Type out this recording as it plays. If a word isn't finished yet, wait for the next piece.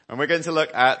And we're going to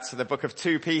look at the book of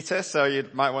 2 Peter, so you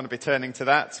might want to be turning to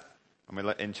that. And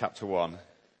we're in chapter 1.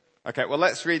 Okay, well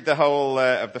let's read the whole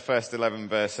of the first 11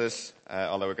 verses,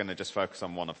 although we're going to just focus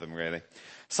on one of them really.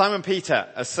 Simon Peter,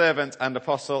 a servant and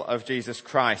apostle of Jesus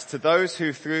Christ, to those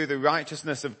who through the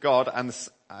righteousness of God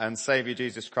and Saviour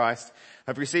Jesus Christ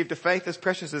have received a faith as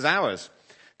precious as ours.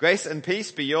 Grace and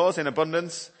peace be yours in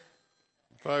abundance.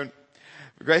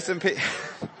 Grace and peace.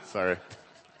 Sorry.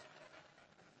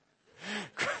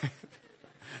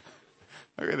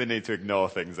 I really need to ignore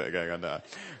things that are going on now.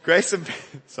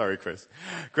 Sorry, Chris.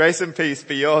 Grace and peace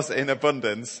be yours in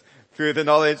abundance through the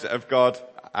knowledge of God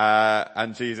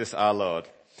and Jesus our Lord.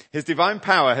 His divine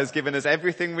power has given us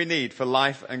everything we need for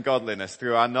life and godliness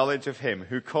through our knowledge of him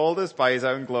who called us by his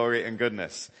own glory and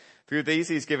goodness. Through these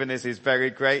he's given us his very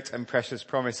great and precious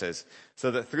promises, so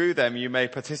that through them you may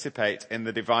participate in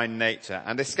the divine nature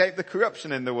and escape the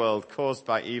corruption in the world caused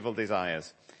by evil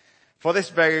desires. For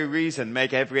this very reason,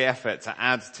 make every effort to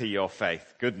add to your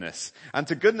faith goodness, and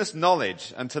to goodness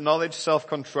knowledge, and to knowledge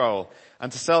self-control,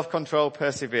 and to self-control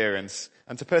perseverance,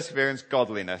 and to perseverance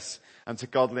godliness, and to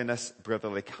godliness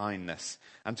brotherly kindness,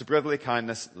 and to brotherly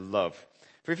kindness love.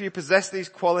 For if you possess these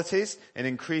qualities in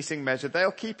increasing measure,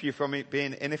 they'll keep you from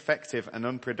being ineffective and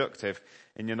unproductive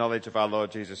in your knowledge of our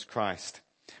Lord Jesus Christ.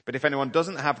 But if anyone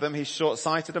doesn't have them, he's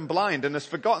short-sighted and blind, and has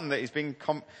forgotten that he's been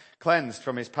cleansed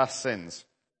from his past sins.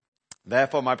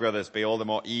 Therefore, my brothers, be all the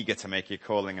more eager to make your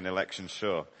calling and election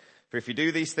sure. For if you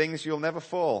do these things, you'll never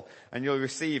fall, and you'll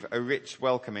receive a rich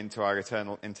welcome into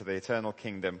the eternal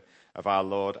kingdom of our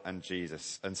Lord and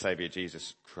Saviour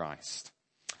Jesus Christ.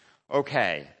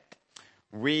 Okay.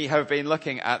 We have been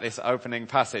looking at this opening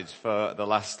passage for the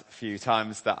last few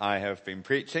times that I have been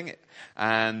preaching,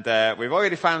 and we've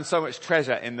already found so much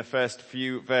treasure in the first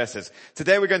few verses.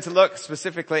 Today we're going to look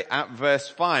specifically at verse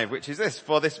 5, which is this: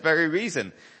 for this very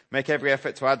reason, make every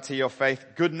effort to add to your faith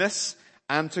goodness,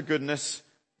 and to goodness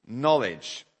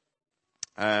knowledge.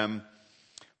 We're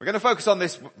going to focus on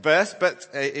this verse, but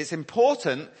it's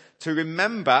important to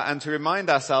remember and to remind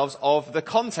ourselves of the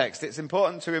context. It's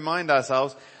important to remind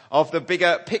ourselves of the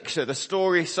bigger picture, the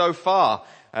story so far,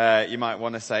 you might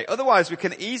want to say. Otherwise, we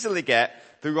can easily get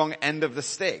the wrong end of the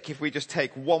stick if we just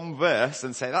take one verse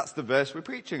and say, that's the verse we're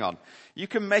preaching on. You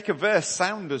can make a verse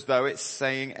sound as though it's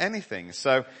saying anything.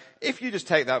 So if you just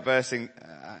take that verse in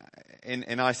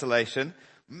isolation,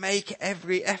 make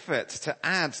every effort to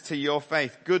add to your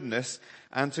faith goodness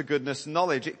and to goodness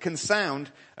knowledge. It can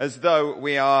sound as though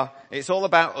it's all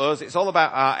about us, it's all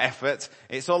about our effort,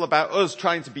 it's all about us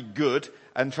trying to be good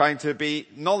and trying to be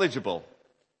knowledgeable.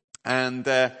 And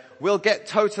we'll get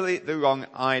totally the wrong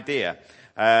idea.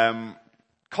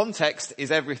 Context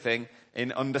is everything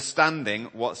in understanding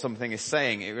what something is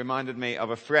saying. It reminded me of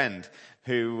a friend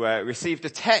who received a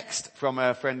text from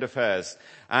a friend of hers.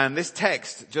 And this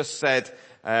text just said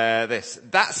this: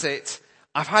 that's it,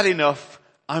 I've had enough,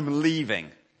 I'm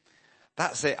leaving.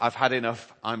 That's it, I've had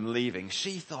enough, I'm leaving.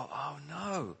 She thought, oh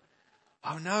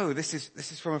no, this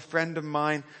is from a friend of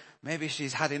mine. Maybe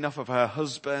she's had enough of her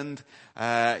husband,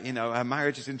 her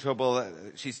marriage is in trouble.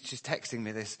 She's texting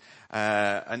me this,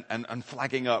 and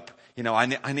flagging up,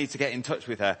 I need to get in touch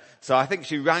with her. So I think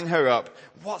she rang her up.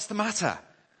 What's the matter?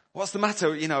 What's the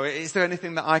matter? Is there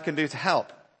anything that I can do to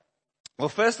help? Well,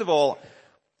 first of all,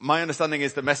 my understanding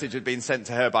is the message had been sent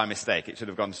to her by mistake. It should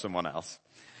have gone to someone else.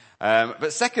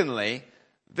 But secondly,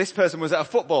 this person was at a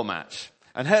football match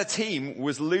and her team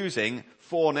was losing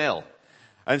 4-0.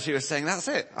 And she was saying, that's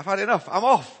it, I've had enough, I'm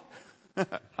off,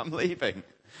 I'm leaving.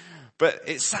 But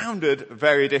it sounded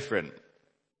very different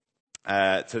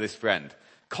to this friend.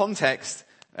 Context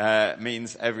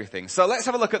means everything. So let's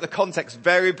have a look at the context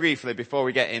very briefly before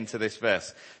we get into this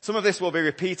verse. Some of this will be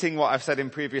repeating what I've said in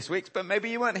previous weeks, but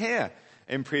maybe you weren't here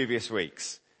in previous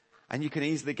weeks. And you can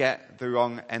easily get the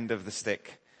wrong end of the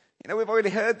stick. We've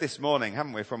already heard this morning,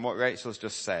 haven't we, from what Rachel's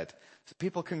just said. So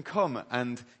people can come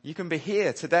and you can be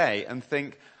here today and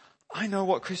think, I know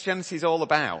what Christianity is all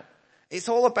about.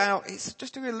 It's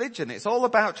just a religion. It's all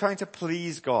about trying to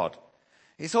please God.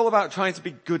 It's all about trying to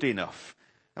be good enough.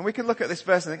 And we can look at this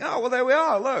verse and think, oh, well, there we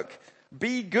are. Look,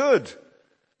 be good.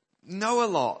 Know a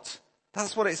lot.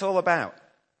 That's what it's all about.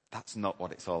 That's not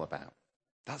what it's all about.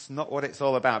 That's not what it's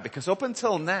all about. Because up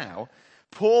until now,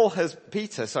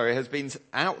 Peter has been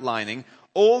outlining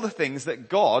all the things that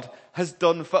God has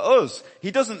done for us.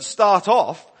 He doesn't start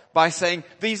off by saying,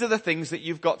 these are the things that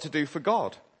you've got to do for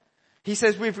God. He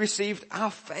says we've received our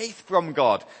faith from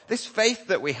God. This faith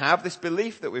that we have, this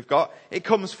belief that we've got, it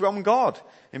comes from God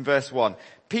in verse 1.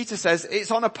 Peter says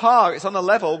it's on a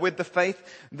level with the faith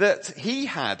that he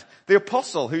had, the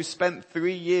apostle who spent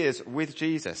 3 years with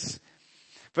Jesus.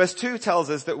 Verse 2 tells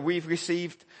us that we've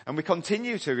received and we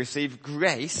continue to receive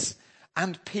grace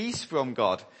and peace from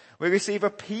God. We receive a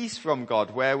peace from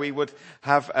God where we would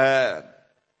have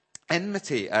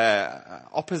enmity,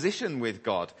 opposition with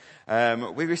God.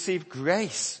 We receive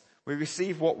grace. We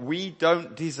receive what we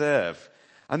don't deserve.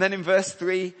 And then in verse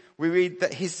 3, we read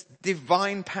that his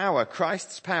divine power,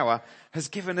 Christ's power, has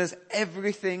given us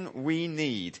everything we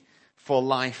need for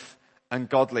life and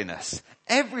godliness.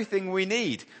 Everything we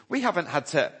need. We haven't had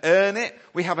to earn it.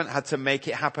 We haven't had to make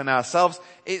it happen ourselves.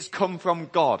 It's come from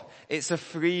God. It's a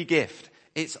free gift.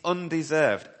 It's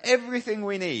undeserved. Everything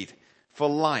we need for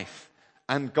life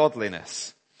and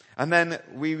godliness. And then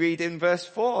we read in verse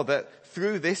 4 that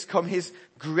through this come his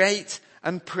great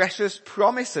and precious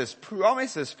promises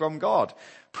from God.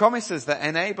 Promises that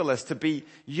enable us to be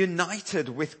united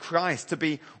with Christ, to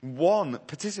be one,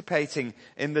 participating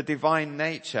in the divine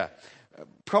nature.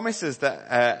 Promises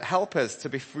that help us to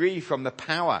be free from the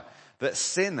power that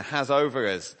sin has over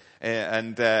us,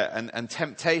 and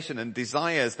temptation and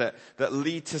desires that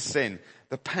lead to sin.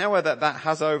 The power that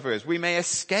has over us. We may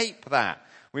escape that.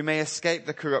 We may escape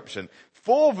the corruption.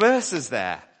 4 verses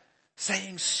there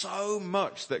saying so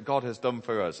much that God has done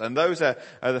for us. And those are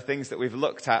the things that we've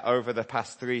looked at over the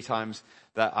past 3 times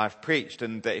that I've preached.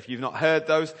 And if you've not heard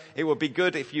those, it would be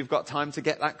good if you've got time to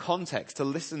get that context, to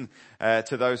listen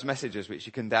to those messages, which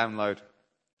you can download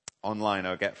online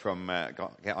or get on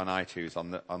iTunes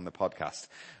on the podcast.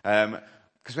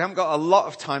 Because we haven't got a lot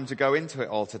of time to go into it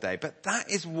all today. But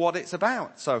that is what it's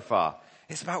about so far.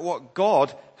 It's about what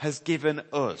God has given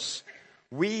us.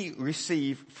 We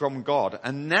receive from God.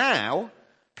 And now,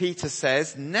 Peter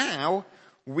says, now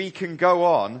we can go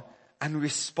on and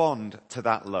respond to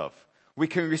that love. We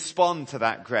can respond to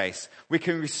that grace. We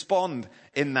can respond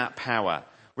in that power.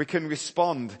 We can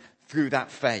respond through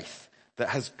that faith that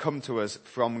has come to us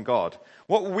from God.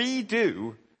 What we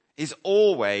do is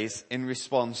always in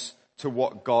response to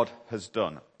what God has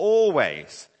done.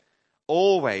 Always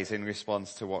in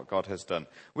response to what God has done.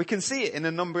 We can see it in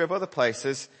a number of other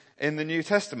places in the New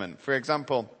Testament. For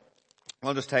example,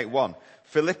 I'll just take one.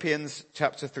 Philippians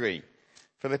chapter 3.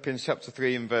 Philippians chapter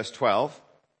 3 and verse 12.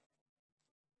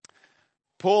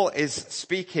 Paul is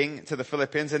speaking to the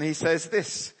Philippians and he says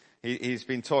this. He's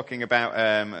been talking about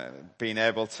being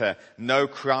able to know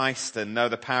Christ and know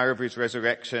the power of his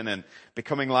resurrection and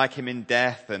becoming like him in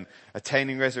death and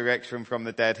attaining resurrection from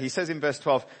the dead. He says in verse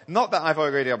 12, not that I've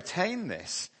already obtained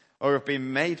this or have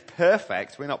been made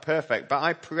perfect. We're not perfect, but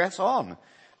I press on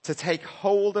to take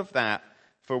hold of that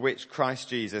for which Christ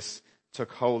Jesus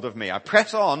took hold of me. I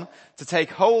press on to take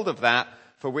hold of that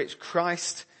for which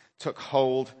Christ took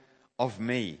hold of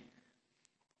me.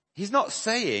 He's not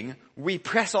saying we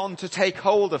press on to take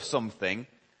hold of something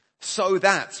so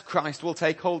that Christ will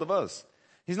take hold of us.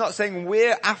 He's not saying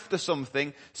we're after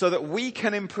something so that we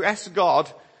can impress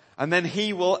God and then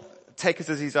he will take us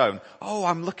as his own. Oh,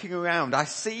 I'm looking around. I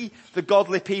see the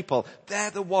godly people.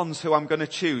 They're the ones who I'm going to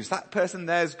choose. That person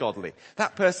there's godly.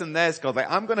 That person there's godly.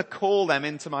 I'm going to call them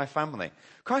into my family.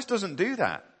 Christ doesn't do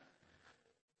that.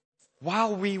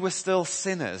 While we were still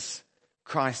sinners,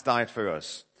 Christ died for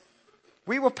us.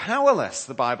 We were powerless,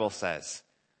 the Bible says.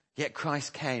 Yet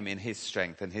Christ came in his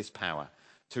strength and his power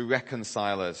to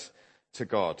reconcile us to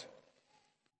God.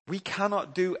 We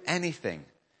cannot do anything.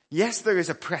 Yes, there is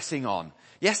a pressing on.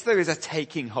 Yes, there is a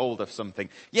taking hold of something.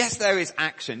 Yes, there is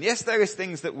action. Yes, there is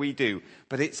things that we do.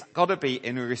 But it's got to be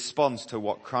in response to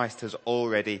what Christ has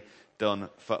already done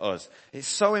for us. It's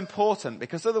so important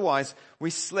because otherwise we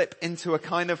slip into a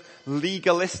kind of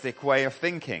legalistic way of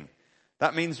thinking.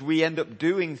 That means we end up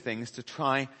doing things to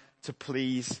try to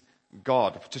please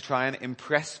God, to try and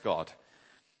impress God.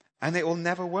 And it will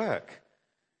never work.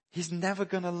 He's never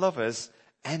going to love us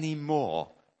any more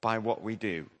by what we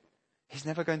do. He's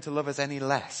never going to love us any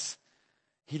less.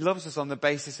 He loves us on the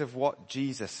basis of what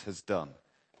Jesus has done.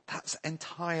 That's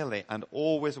entirely and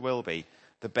always will be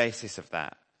the basis of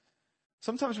that.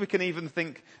 Sometimes we can even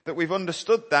think that we've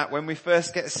understood that when we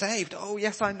first get saved. Oh,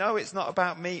 yes, I know it's not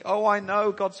about me. Oh, I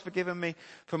know God's forgiven me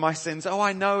for my sins. Oh,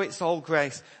 I know it's all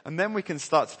grace. And then we can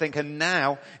start to think, and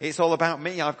now it's all about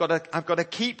me. I've got to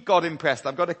keep God impressed.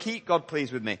 I've got to keep God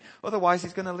pleased with me. Otherwise,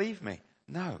 he's going to leave me.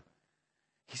 No.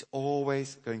 He's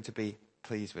always going to be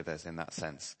pleased with us in that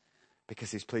sense because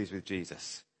he's pleased with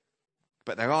Jesus.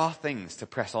 But there are things to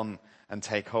press on and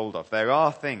take hold of. There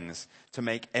are things to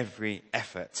make every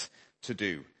effort to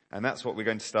do. And that's what we're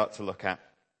going to start to look at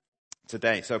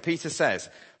today. So Peter says,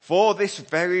 for this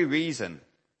very reason,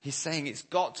 he's saying it's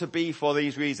got to be for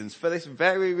these reasons. For this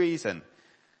very reason,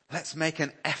 let's make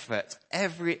an effort,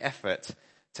 every effort,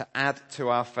 to add to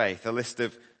our faith a list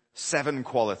of 7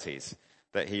 qualities.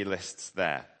 that he lists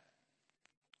there.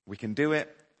 We can do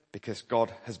it because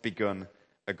God has begun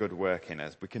a good work in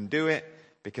us. We can do it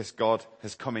because God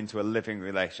has come into a living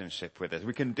relationship with us.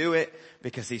 We can do it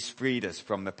because he's freed us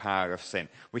from the power of sin.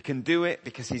 We can do it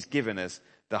because he's given us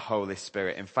the Holy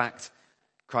Spirit. In fact,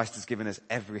 Christ has given us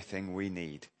everything we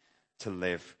need to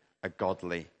live a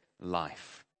godly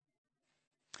life.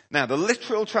 Now, the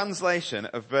literal translation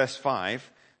of verse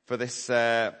 5 for this,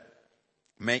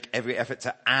 make every effort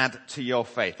to add to your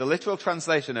faith. The literal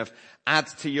translation of add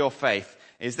to your faith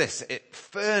is this: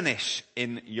 furnish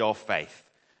in your faith.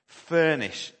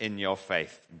 Furnish in your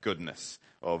faith goodness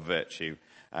or virtue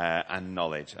and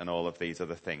knowledge and all of these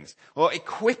other things. Or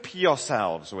equip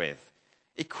yourselves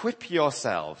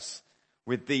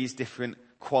with these different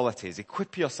qualities.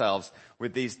 Equip yourselves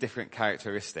with these different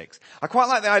characteristics. I quite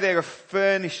like the idea of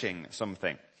furnishing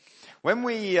something. When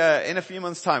we, in a few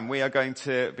months' time, we are going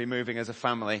to be moving as a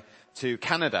family to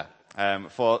Canada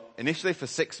initially for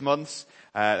 6 months,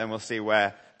 and we'll see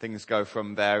where things go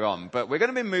from there on. But we're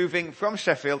going to be moving from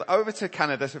Sheffield over to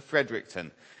Canada, to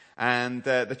Fredericton. And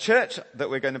the church that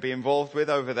we're going to be involved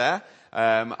with over there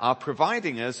are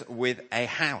providing us with a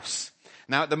house.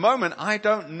 Now, at the moment, I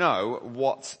don't know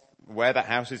where that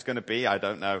house is going to be. I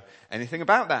don't know anything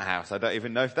about that house. I don't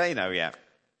even know if they know yet.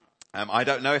 I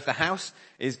don't know if the house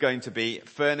is going to be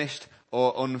furnished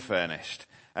or unfurnished.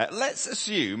 Let's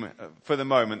assume for the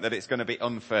moment that it's going to be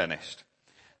unfurnished.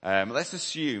 Let's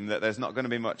assume that there's not going to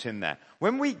be much in there.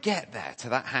 When we get there to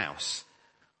that house,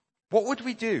 what would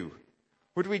we do?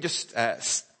 Would we just,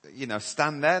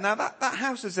 stand there? Now that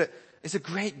house is a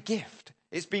great gift.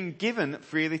 It's been given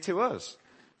freely to us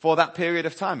for that period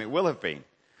of time. It will have been.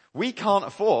 We can't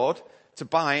afford to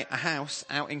buy a house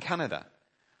out in Canada.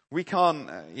 We can't,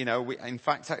 in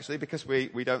fact, actually, because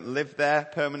we don't live there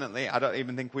permanently, I don't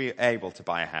even think we're able to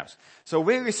buy a house. So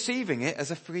we're receiving it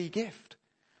as a free gift.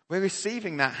 We're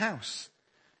receiving that house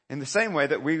in the same way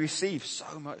that we receive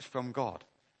so much from God.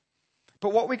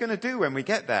 But what are we going to do when we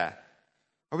get there?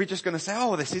 Are we just going to say,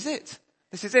 oh, this is it.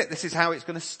 This is it. This is how it's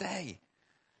going to stay.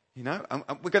 And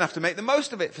we're going to have to make the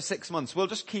most of it for 6 months. We'll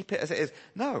just keep it as it is.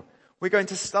 No, we're going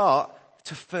to start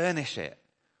to furnish it.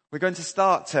 We're going to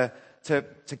start to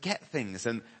get things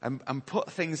and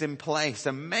put things in place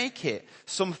and make it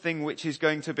something which is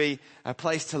going to be a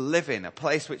place to live in, a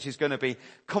place which is going to be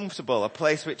comfortable, a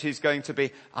place which is going to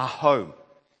be our home.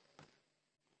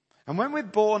 And when we're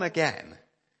born again,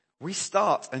 we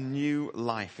start a new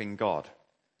life in God.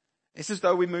 It's as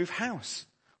though we move house.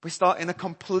 We start in a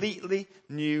completely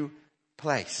new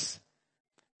place.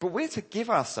 But we're to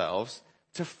give ourselves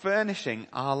to furnishing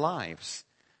our lives.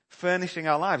 Furnishing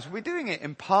our lives. We're doing it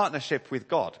in partnership with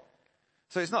God.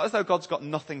 So it's not as though God's got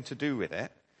nothing to do with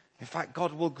it. In fact,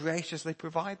 God will graciously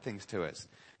provide things to us.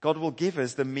 God will give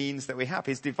us the means that we have.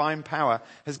 His divine power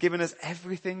has given us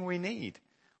everything we need.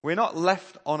 We're not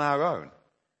left on our own.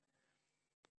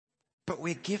 But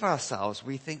we give ourselves,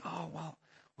 we think,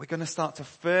 we're going to start to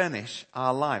furnish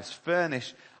our lives,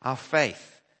 furnish our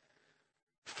faith.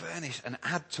 Furnish and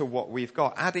add to what we've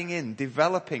got, adding in,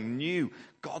 developing new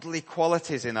godly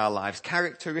qualities in our lives,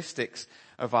 characteristics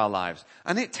of our lives.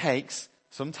 And it takes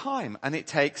some time, and it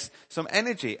takes some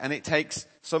energy, and it takes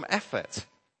some effort.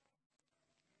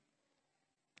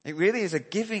 It really is a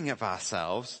giving of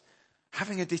ourselves,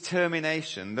 having a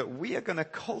determination that we are going to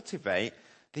cultivate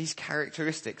these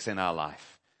characteristics in our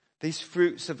life, these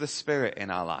fruits of the Spirit in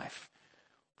our life.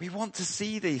 We want to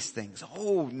see these things,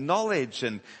 knowledge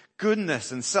and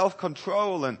goodness and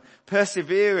self-control and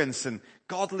perseverance and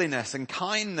godliness and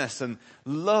kindness and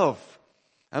love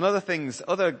and other things,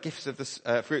 other gifts of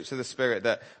the fruits of the Spirit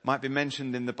that might be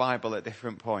mentioned in the Bible at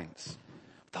different points.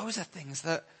 Those are things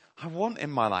that I want in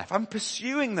my life. I'm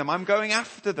pursuing them. I'm going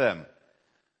after them.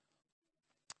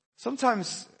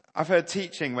 Sometimes I've heard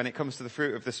teaching when it comes to the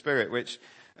fruit of the Spirit, which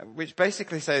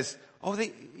basically says,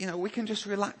 we can just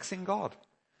relax in God.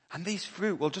 And these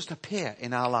fruit will just appear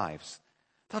in our lives.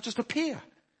 They'll just appear.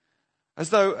 As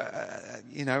though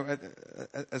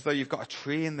you've got a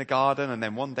tree in the garden and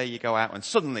then one day you go out and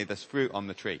suddenly there's fruit on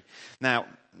the tree. Now,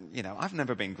 I've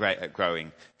never been great at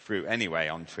growing fruit anyway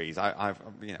on trees. I've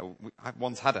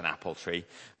once had an apple tree,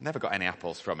 never got any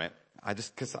apples from it.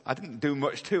 Because I didn't do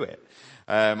much to it.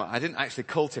 I didn't actually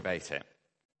cultivate it.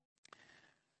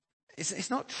 It's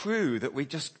not true that we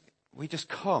just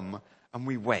come and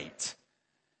we wait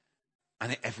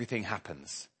and everything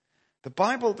happens. The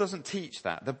Bible doesn't teach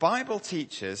that. The Bible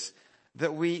teaches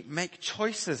that we make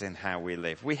choices in how we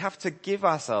live. We have to give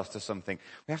ourselves to something.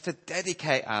 We have to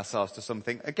dedicate ourselves to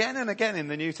something. Again and again in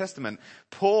the New Testament,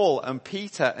 Paul and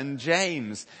Peter and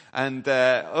James and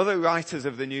other writers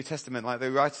of the New Testament, like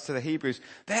the writers to the Hebrews,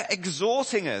 they're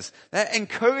exhorting us. They're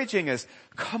encouraging us.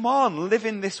 Come on, live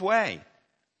in this way.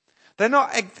 They're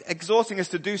not exhorting us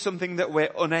to do something that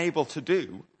we're unable to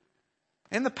do.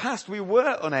 In the past, we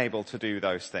were unable to do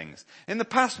those things. In the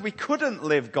past, we couldn't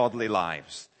live godly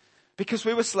lives because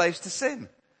we were slaves to sin.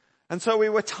 And so we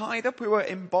were tied up, we were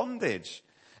in bondage.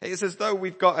 It's as though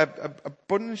we've got a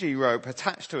bungee rope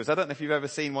attached to us. I don't know if you've ever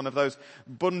seen one of those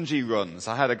bungee runs.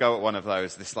 I had a go at one of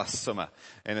those this last summer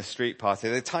in a street party.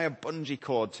 They tie a bungee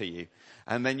cord to you,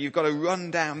 and then you've got to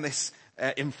run down this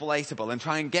inflatable and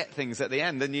try and get things at the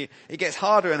end. And it gets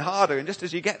harder and harder, and just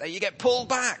as you get there, you get pulled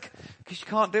back because you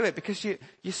can't do it, because you're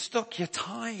stuck, you're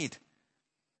tied.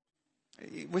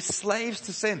 We're slaves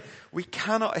to sin. We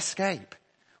cannot escape.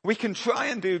 We can try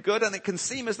and do good, and it can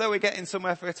seem as though we're getting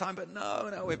somewhere for a time, but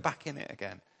no, we're back in it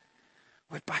again.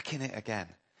 We're back in it again.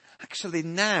 Actually,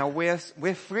 now we're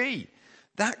free.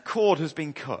 That cord has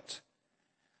been cut.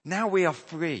 Now we are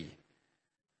free.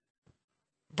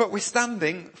 But we're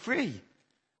standing free.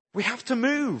 We have to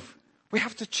move. We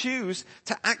have to choose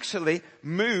to actually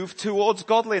move towards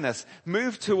godliness,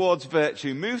 move towards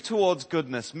virtue, move towards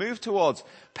goodness, move towards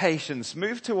patience,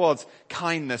 move towards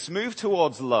kindness, move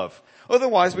towards love.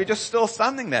 Otherwise, we're just still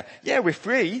standing there. Yeah, we're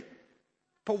free,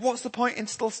 but what's the point in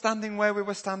still standing where we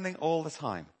were standing all the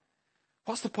time?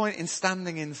 What's the point in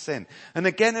standing in sin? And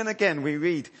again, we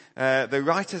read the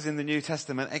writers in the New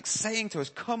Testament saying to us,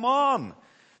 come on,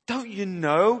 don't you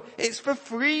know it's for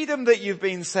freedom that you've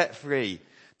been set free?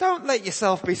 Don't let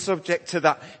yourself be subject to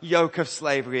that yoke of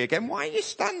slavery again. Why are you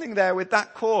standing there with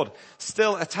that cord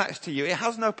still attached to you? It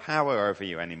has no power over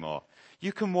you anymore.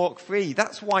 You can walk free.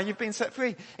 That's why you've been set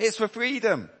free. It's for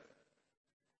freedom.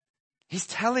 He's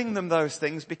telling them those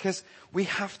things because we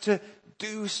have to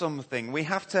do something. We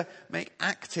have to make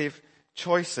active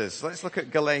choices. Let's look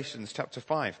at Galatians chapter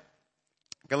 5.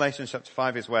 Galatians chapter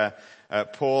 5 is where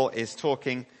Paul is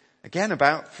talking again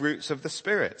about fruits of the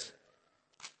Spirit.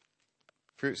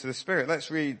 Fruits of the Spirit. Let's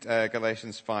read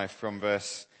Galatians 5 from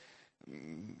verse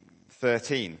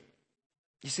 13.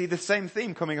 You see the same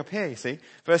theme coming up here, you see.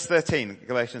 Verse 13,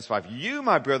 Galatians 5. You,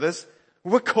 my brothers,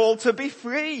 were called to be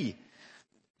free.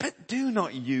 But do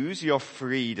not use your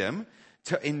freedom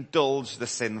to indulge the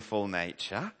sinful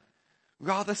nature.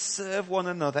 Rather serve one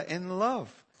another in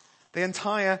love. The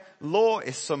entire law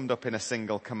is summed up in a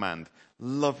single command.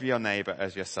 Love your neighbor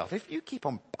as yourself. If you keep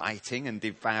on biting and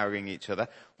devouring each other,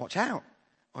 watch out,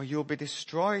 or you'll be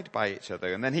destroyed by each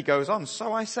other. And then he goes on,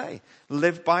 so I say,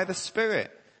 live by the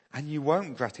Spirit, and you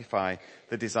won't gratify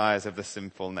the desires of the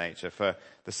sinful nature. For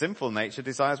the sinful nature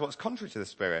desires what's contrary to the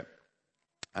Spirit,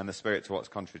 and the Spirit to what's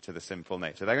contrary to the sinful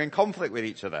nature. They're in conflict with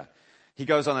each other. He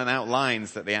goes on and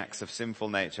outlines that the acts of sinful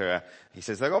nature he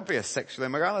says they're obvious: sexual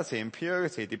immorality,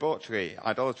 impurity, debauchery,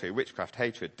 idolatry, witchcraft,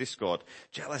 hatred, discord,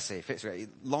 jealousy,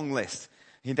 long list.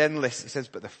 He then lists, he says,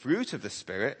 but the fruit of the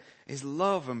Spirit is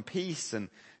love and peace and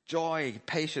joy,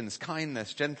 patience,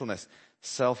 kindness, gentleness,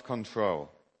 self-control.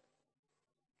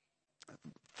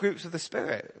 Fruits of the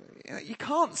Spirit. You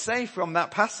can't say from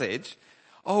that passage,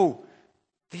 oh,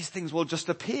 these things will just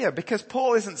appear, because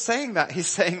Paul isn't saying that. He's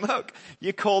saying, look,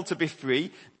 you're called to be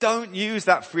free. Don't use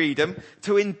that freedom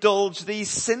to indulge these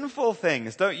sinful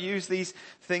things. Don't use these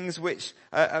things which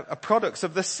are products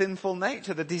of the sinful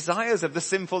nature, the desires of the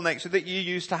sinful nature that you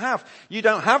used to have. You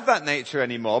don't have that nature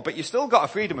anymore, but you've still got a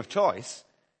freedom of choice.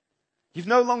 You've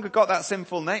no longer got that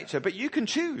sinful nature, but you can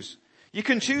choose. You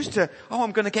can choose to,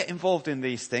 I'm going to get involved in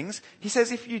these things. He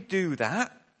says if you do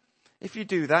that,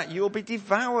 you'll be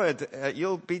devoured.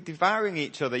 You'll be devouring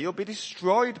each other. You'll be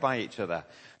destroyed by each other.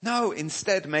 No,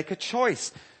 instead make a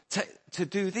choice to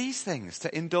do these things,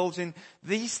 to indulge in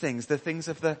these things, the things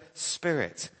of the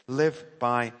Spirit. Live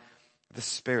by the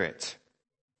Spirit.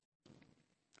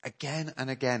 Again and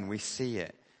again we see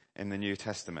it in the New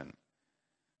Testament.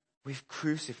 We've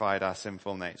crucified our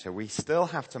sinful nature. We still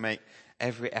have to make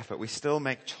every effort. We still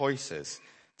make choices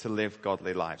to live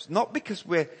godly lives. Not because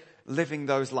we're living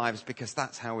those lives because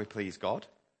that's how we please God.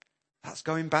 That's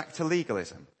going back to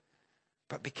legalism.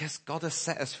 But because God has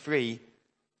set us free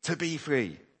to be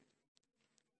free.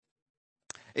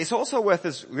 It's also worth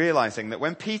us realizing that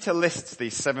when Peter lists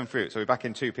these 7 fruits, so we're back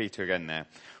in 2 Peter again now,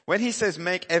 when he says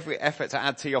make every effort to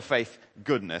add to your faith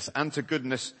goodness, and to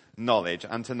goodness knowledge,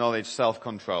 and to knowledge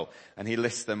self-control, and he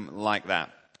lists them like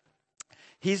that,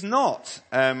 he's not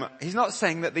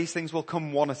saying that these things will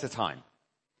come one at a time.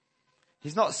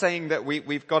 He's not saying that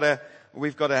we've got to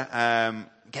to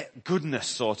get goodness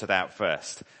sorted out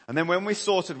first. And then when we're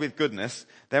sorted with goodness,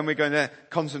 then we're going to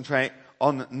concentrate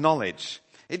on knowledge.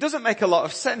 It doesn't make a lot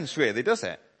of sense really, does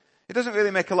it? It doesn't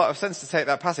really make a lot of sense to take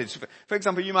that passage. For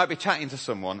example, you might be chatting to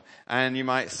someone and you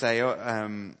might say, you're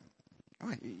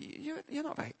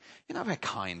not a very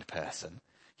kind person.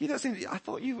 You don't seem, I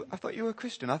thought you were a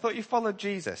Christian. I thought you followed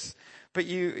Jesus, but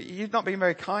you've not been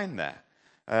very kind there.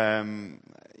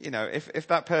 If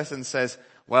that person says,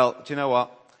 well, do you know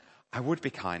what? I would be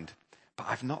kind, but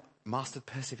I've not mastered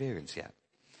perseverance yet.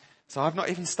 So I've not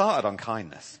even started on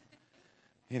kindness.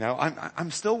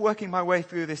 I'm still working my way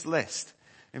through this list.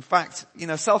 In fact,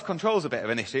 self-control is a bit of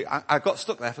an issue. I got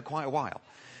stuck there for quite a while.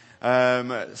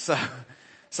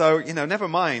 So, never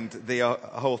mind the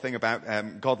whole thing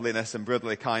about godliness and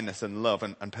brotherly kindness and love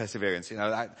and perseverance.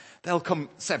 They'll come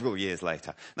several years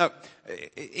later. No,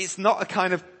 it's not a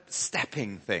kind of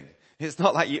stepping thing. It's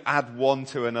not like you add one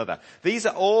to another. These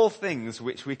are all things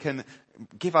which we can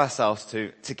give ourselves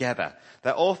to together.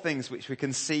 They're all things which we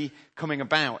can see coming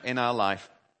about in our life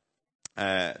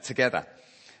together.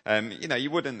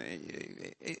 You wouldn't,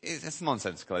 it's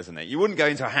nonsensical, isn't it? You wouldn't go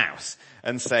into a house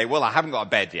and say, well, I haven't got a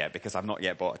bed yet because I've not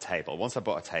yet bought a table. Once I've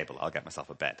bought a table, I'll get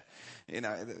myself a bed.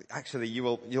 Actually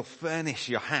you'll furnish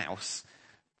your house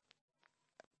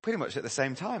pretty much at the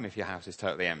same time. If your house is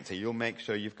totally empty, you'll make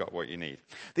sure you've got what you need.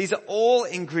 These are all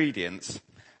ingredients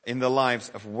in the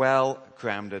lives of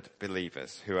well-grounded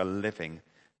believers who are living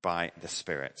by the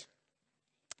Spirit.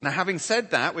 Now, having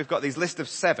said that, we've got these list of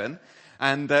 7.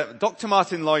 And Dr.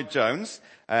 Martin Lloyd-Jones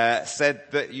said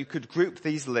that you could group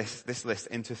this list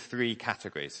into 3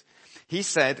 categories. He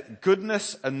said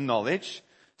goodness and knowledge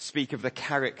speak of the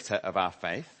character of our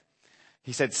faith.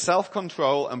 He said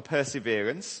self-control and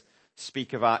perseverance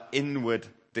speak of our inward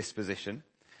disposition.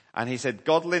 And he said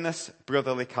godliness,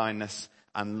 brotherly kindness,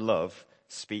 and love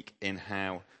speak in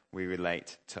how we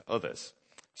relate to others.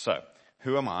 So,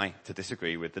 who am I to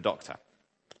disagree with the doctor?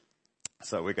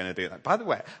 So we're going to do that. By the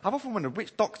way, I've often wondered,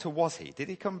 which doctor was he? Did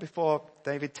he come before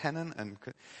David Tennant? Anyway,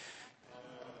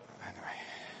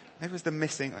 it was the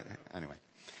missing. Anyway,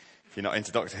 if you're not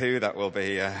into Doctor Who, that will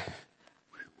be.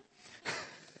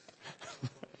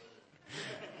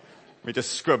 We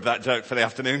just scrub that joke for the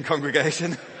afternoon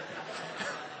congregation.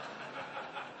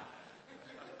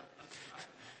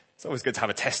 It's always good to have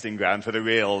a testing ground for the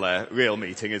real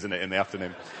meeting, isn't it, in the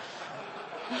afternoon?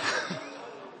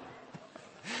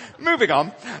 Moving on.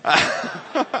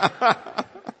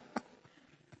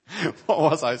 What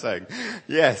was I saying?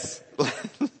 Yes.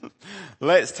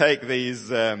 Let's take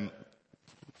these, I'm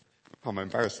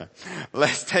embarrassed now.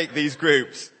 Let's take these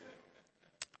groups,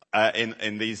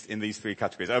 in these 3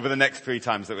 categories over the next 3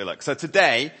 times that we look. So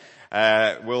today,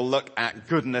 we'll look at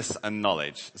goodness and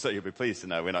knowledge. So you'll be pleased to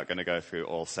know we're not going to go through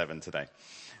all 7 today.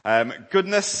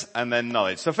 Goodness and then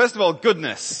knowledge. So first of all,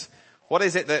 goodness. What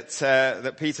is it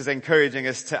that Peter's encouraging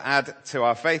us to add to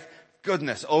our faith?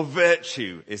 Goodness, or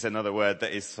virtue is another word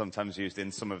that is sometimes used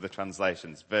in some of the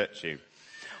translations. Virtue.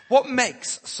 What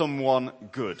makes someone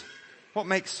good? What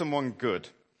makes someone good?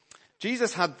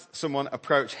 Jesus had someone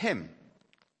approach him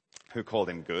who called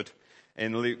him good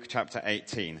in Luke chapter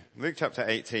 18. Luke chapter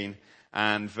 18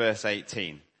 and verse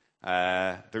 18.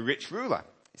 The rich ruler.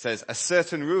 He says, a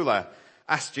certain ruler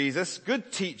asked Jesus,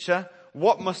 good teacher,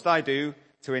 what must I do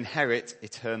to inherit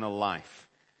eternal life?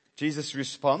 Jesus'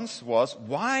 response was,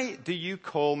 why do you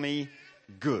call me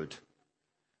good?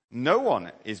 No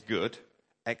one is good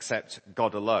except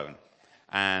God alone.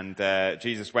 And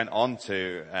Jesus went on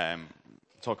to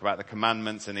talk about the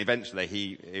commandments, and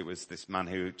eventually it was this man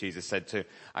who Jesus said to,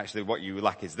 actually what you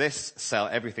lack is this, sell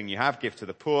everything you have, give to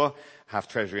the poor, have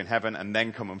treasure in heaven, and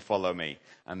then come and follow me.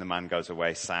 And the man goes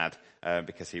away sad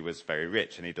because he was very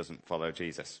rich and he doesn't follow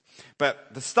Jesus.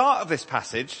 But the start of this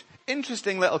passage,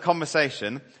 interesting little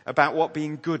conversation about what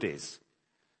being good is.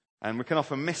 And we can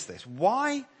often miss this.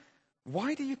 Why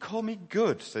do you call me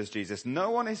good, says Jesus. No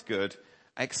one is good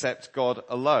except God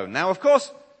alone. Now, of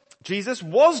course, Jesus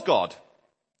was God.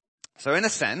 So in a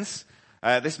sense,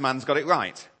 this man's got it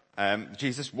right.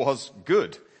 Jesus was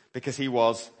good because he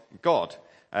was God.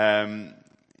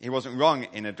 He wasn't wrong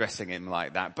in addressing him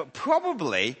like that. But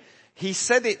probably he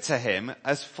said it to him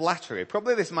as flattery.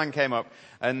 Probably this man came up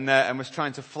and was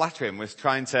trying to flatter him, was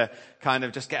trying to kind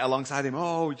of just get alongside him.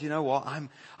 Oh, do you know what?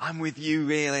 I'm with you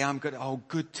really. I'm good. Oh,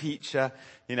 good teacher.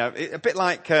 You know, a bit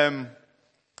like,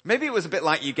 Maybe it was a bit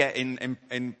like you get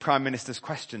in Prime Minister's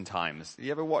Question Times. You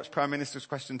ever watch Prime Minister's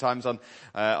Question Times on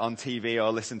TV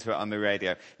or listen to it on the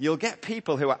radio? You'll get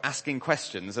people who are asking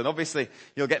questions, and obviously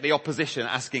you'll get the opposition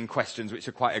asking questions which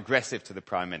are quite aggressive to the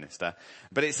Prime Minister.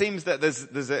 But it seems that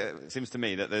it seems to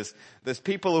me that there's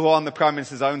people who are on the Prime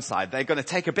Minister's own side. They're going to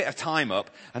take a bit of time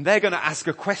up, and they're going to ask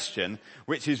a question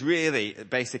which is really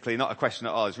basically not a question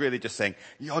at all. It's really just saying,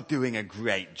 "You're doing a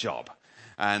great job."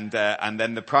 And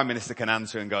then the Prime Minister can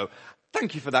answer and go,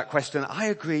 "Thank you for that question. I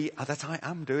agree that I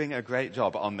am doing a great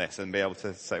job on this," and be able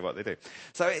to say what they do.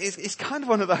 So it's kind of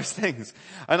one of those things.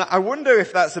 And I wonder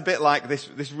if that's a bit like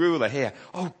this ruler here.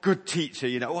 "Oh, good teacher,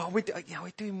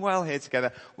 we're doing well here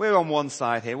together. We're on one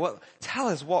side here. Tell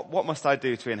us what must I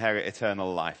do to inherit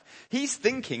eternal life?" He's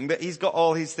thinking that he's got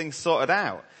all his things sorted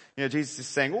out. Jesus is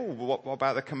saying, "Oh, what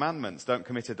about the commandments? Don't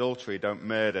commit adultery, don't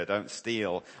murder, don't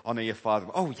steal, honor your father."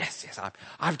 "Oh, yes,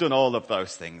 I've done all of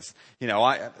those things."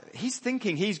 He's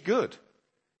thinking he's good.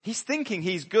 He's thinking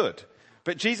he's good.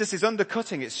 But Jesus is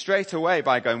undercutting it straight away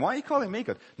by going, "Why are you calling me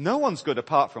good? No one's good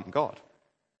apart from God."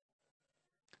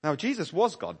 Now, Jesus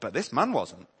was God, but this man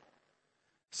wasn't.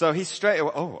 So he's straight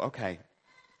away, "Oh, okay,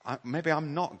 maybe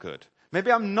I'm not good.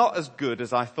 Maybe I'm not as good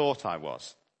as I thought I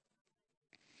was."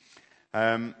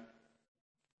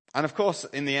 And of course,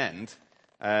 in the end,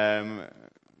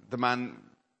 the man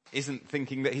isn't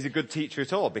thinking that he's a good teacher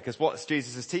at all, because what's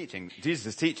Jesus' teaching?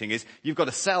 Jesus' teaching is, you've got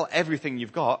to sell everything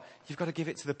you've got to give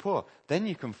it to the poor. Then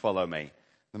you can follow me.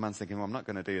 The man's thinking, "Well, I'm not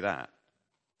going to do that."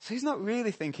 So he's not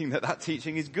really thinking that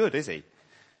teaching is good, is he?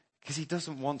 Because he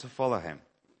doesn't want to follow him.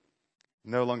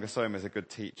 No longer saw him as a good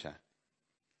teacher.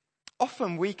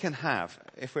 Often we can have,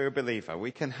 if we're a believer,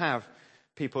 we can have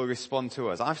people respond to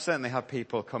us. I've certainly had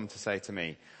people come to say to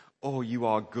me, "Oh, you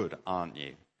are good, aren't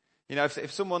you?"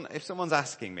 If someone's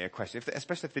asking me a question,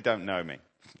 especially if they don't know me,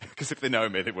 because if they know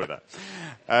me, they would have.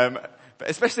 But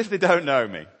especially if they don't know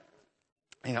me,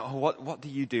 "Oh, what do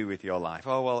you do with your life?"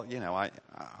 "Oh, well,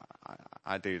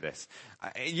 I do this."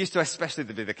 It used to especially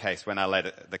be the case when I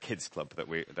led the kids club that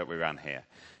we ran here.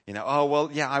 "Oh, well,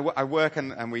 yeah, I work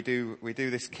and we do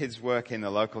this kids work in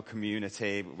the local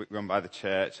community run by the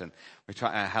church, and we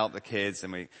try to help the kids,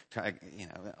 and we try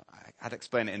to, I'd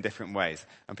explain it in different ways.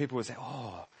 And people would say,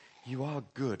 "Oh, you are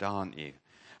good, aren't you?"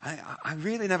 I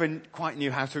really never quite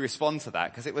knew how to respond to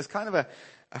that, because it was kind of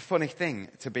a funny thing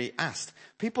to be asked.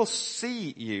 People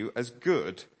see you as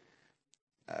good,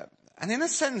 and in a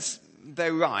sense,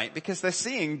 they're right, because they're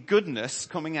seeing goodness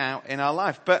coming out in our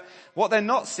life. But what they're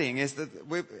not seeing is that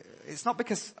it's not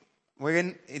because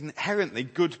we're inherently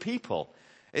good people.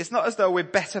 It's not as though we're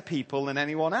better people than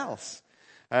anyone else.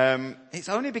 It's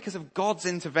only because of God's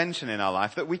intervention in our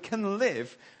life that we can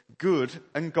live good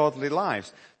and godly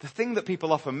lives. The thing that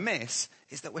people often miss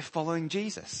is that we're following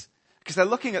Jesus, because they're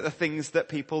looking at the things that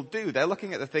people do. They're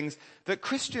looking at the things that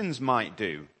Christians might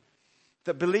do,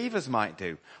 that believers might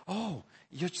do. "Oh,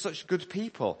 you're such good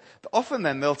people." But often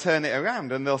then they'll turn it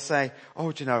around and they'll say,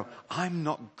 "Oh, do you know, I'm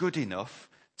not good enough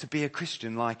to be a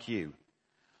Christian like you.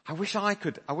 I wish I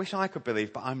could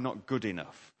believe, but I'm not good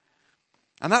enough."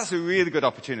 And that's a really good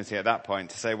opportunity at that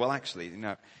point to say, well, actually,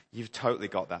 you've totally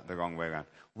got that the wrong way around.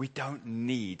 We don't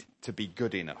need to be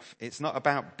good enough. It's not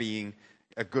about being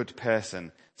a good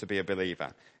person to be a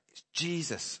believer.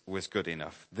 Jesus was good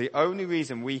enough. The only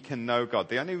reason we can know God,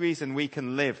 the only reason we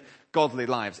can live godly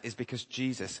lives is because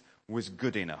Jesus was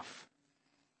good enough.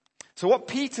 So what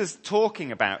Peter's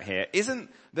talking about here isn't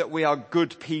that we are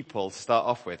good people to start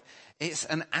off with. It's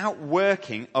an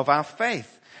outworking of our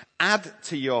faith. Add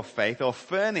to your faith, or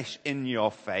furnish in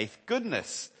your faith,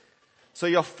 goodness. So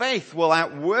your faith will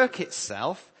outwork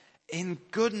itself in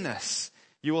goodness.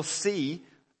 You will see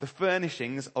the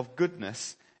furnishings of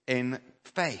goodness in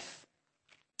faith.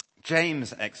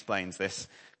 James explains this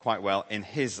quite well in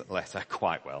his letter.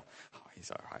 Quite well. Oh, he's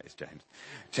all right, it's James.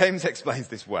 James explains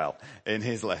this well in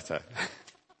his letter.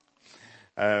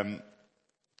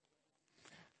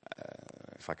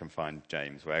 If I can find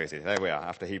James, where is he? There we are,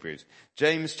 after Hebrews.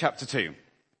 James chapter 2.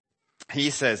 He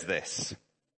says this.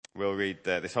 We'll read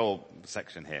this whole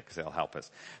section here because it'll help us.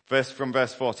 From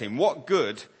verse 14. "What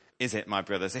good is it, my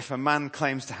brothers, if a man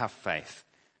claims to have faith,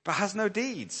 but has no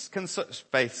deeds? Can such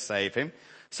faith save him?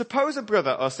 Suppose a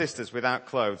brother or sister's without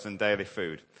clothes and daily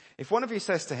food. If one of you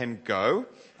says to him, 'Go,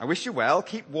 I wish you well,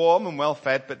 keep warm and well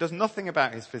fed,' but does nothing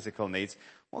about his physical needs,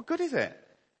 what good is it?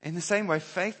 In the same way,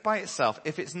 faith by itself,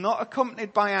 if it's not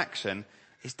accompanied by action,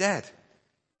 is dead.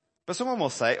 But someone will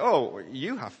say, 'Oh,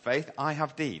 you have faith, I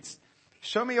have deeds.'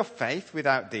 Show me your faith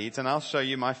without deeds, and I'll show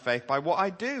you my faith by what I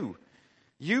do.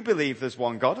 You believe there's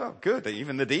one God." Oh, good.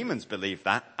 Even the demons believe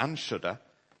that and shudder.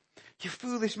 "You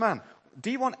foolish man,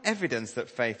 do you want evidence that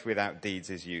faith without deeds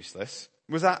is useless?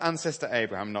 Was our ancestor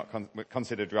Abraham not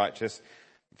considered righteous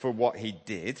for what he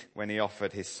did when he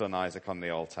offered his son Isaac on the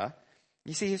altar?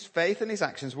 You see, his faith and his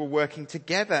actions were working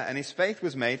together, and his faith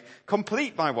was made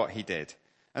complete by what he did.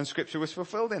 And scripture was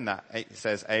fulfilled in that. It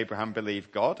says Abraham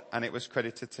believed God, and it was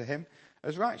credited to him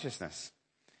as righteousness.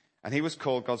 And he was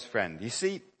called God's friend. You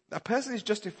see, a person is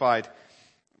justified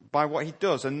by what he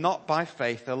does and not by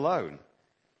faith alone.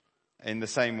 In the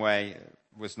same way,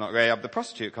 was not Rahab the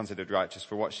prostitute considered righteous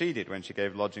for what she did when she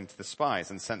gave lodging to the spies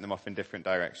and sent them off in different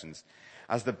directions?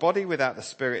 As the body without the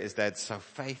spirit is dead, so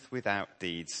faith without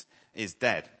deeds is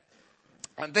dead.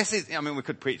 And this is, we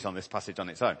could preach on this passage on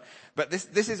its own, but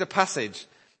this is a passage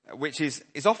which is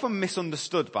often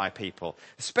misunderstood by people,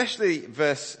 especially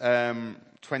verse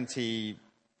 24.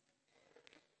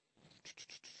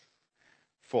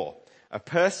 A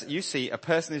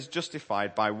person is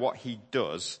justified by what he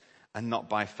does and not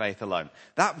by faith alone.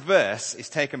 That verse is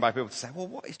taken by people to say, well,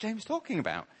 what is James talking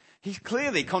about? He's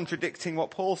clearly contradicting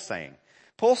what Paul's saying.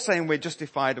 Paul's saying we're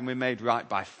justified and we're made right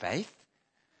by faith.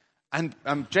 And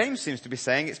James seems to be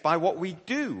saying it's by what we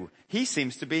do. He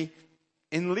seems to be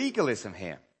in legalism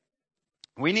here.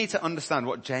 We need to understand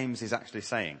what James is actually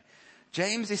saying.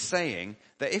 James is saying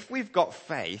that if we've got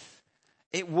faith,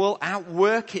 it will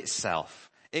outwork itself.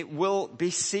 It will be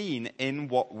seen in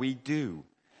what we do.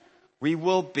 We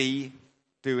will be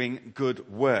doing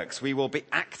good works. We will be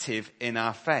active in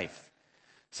our faith.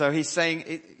 So he's saying,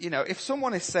 if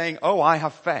someone is saying, oh, I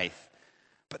have faith,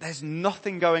 but there's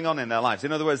nothing going on in their lives.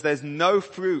 In other words, there's no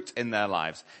fruit in their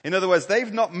lives. In other words,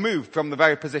 they've not moved from the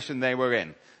very position they were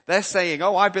in. They're saying,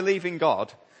 oh, I believe in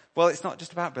God. Well, it's not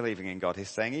just about believing in God. He's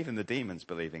saying even the demons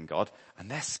believe in God,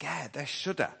 and they're scared. They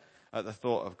shudder at the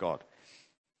thought of God.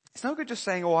 It's no good just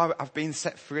saying, oh, I've been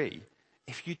set free,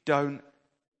 if you don't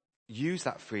use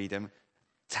that freedom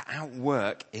to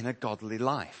outwork in a godly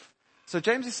life. So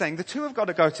James is saying the two have got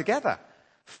to go together.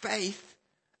 Faith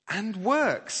and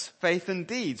works. Faith and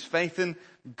deeds. Faith and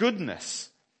goodness.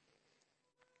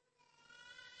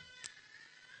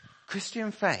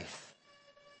 Christian faith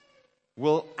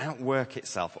will outwork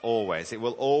itself always. It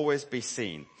will always be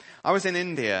seen. I was in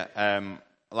India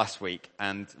last week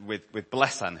and with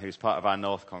Blesan, who's part of our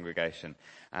North congregation,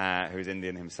 who's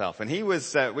Indian himself. And we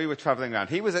were travelling around.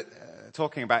 He was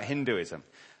talking about Hinduism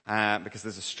because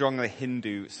there's a strongly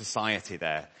Hindu society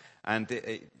there. And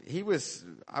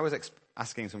I was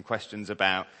asking some questions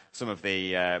about some of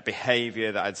the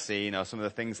behaviour that I'd seen or some of the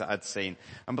things that I'd seen.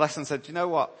 And Blesan said, you know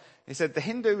what? He said, the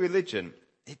Hindu religion,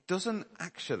 it doesn't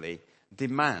actually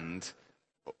demand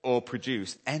or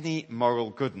produce any moral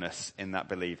goodness in that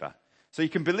believer. So you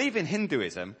can believe in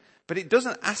Hinduism, but it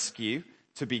doesn't ask you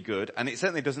to be good, and it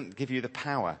certainly doesn't give you the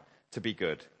power to be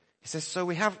good. He says, so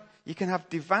you can have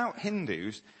devout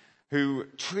Hindus who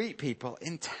treat people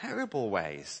in terrible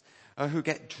ways, or who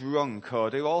get drunk or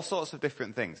do all sorts of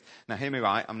different things. Now hear me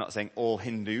right, I'm not saying all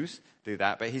Hindus do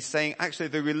that, but he's saying actually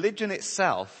the religion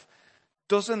itself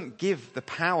doesn't give the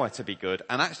power to be good,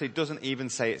 and actually doesn't even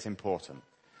say it's important.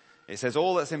 It says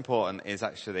all that's important is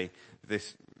actually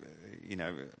this,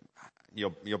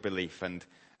 your belief and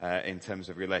in terms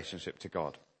of relationship to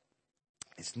God.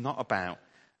 It's not about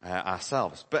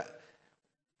ourselves. But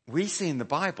we see in the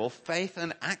Bible, faith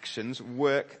and actions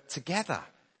work together.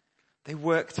 They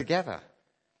work together.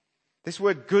 This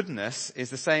word goodness is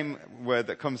the same word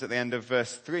that comes at the end of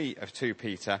verse 3 of 2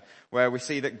 Peter, where we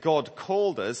see that God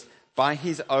called us by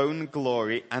his own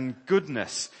glory and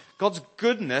goodness. God's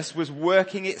goodness was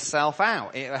working itself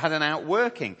out. It had an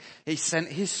outworking. He sent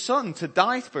his son to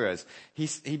die for us.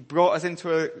 He brought us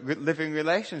into a living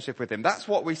relationship with him. That's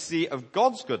what we see of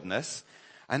God's goodness.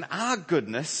 And our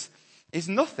goodness is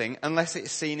nothing unless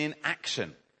it's seen in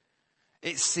action.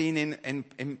 It's seen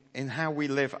in how we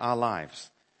live our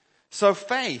lives. So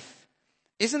faith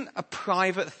isn't a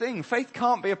private thing. Faith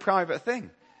can't be a private thing.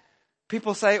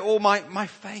 People say, oh, my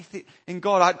faith in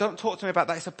God, don't talk to me about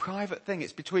that. It's a private thing.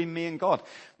 It's between me and God.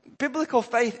 Biblical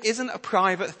faith isn't a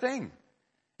private thing.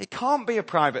 It can't be a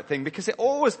private thing because it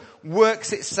always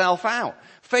works itself out.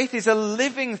 Faith is a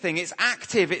living thing. It's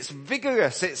active. It's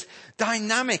vigorous. It's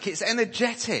dynamic. It's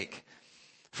energetic.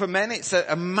 For men, it's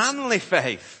a manly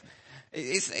faith.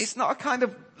 It's not a kind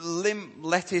of limp,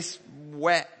 lettuce,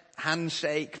 wet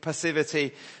handshake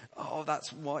passivity. Oh,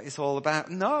 that's what it's all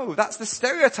about. No, that's the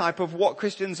stereotype of what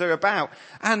Christians are about.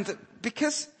 And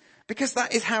because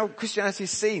that is how Christianity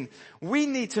is seen, we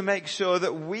need to make sure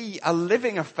that we are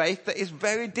living a faith that is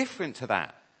very different to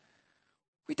that.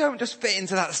 We don't just fit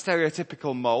into that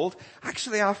stereotypical mold.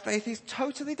 Actually, our faith is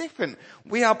totally different.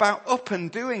 We are about up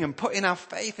and doing and putting our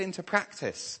faith into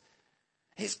practice.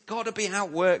 it's got to be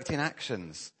outworked in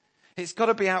actions. It's got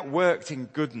to be outworked in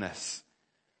goodness.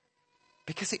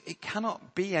 Because it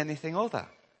cannot be anything other.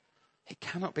 It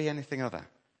cannot be anything other.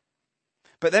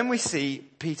 But then we see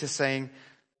Peter saying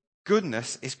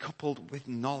goodness is coupled with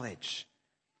knowledge.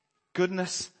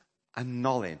 Goodness and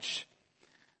knowledge.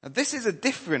 Now, this is a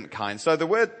different kind. So the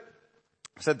word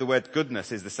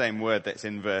goodness is the same word that's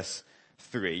in verse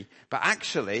 3. But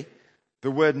actually,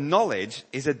 the word knowledge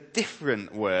is a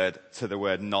different word to the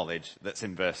word knowledge that's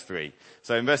in verse 3.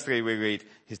 So in verse 3 we read,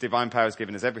 his divine power has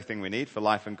given us everything we need for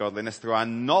life and godliness through our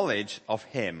knowledge of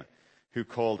him who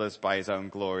called us by his own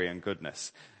glory and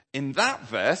goodness. In that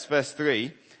verse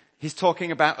 3, he's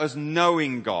talking about us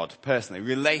knowing God personally,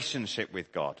 relationship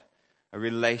with God. A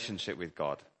relationship with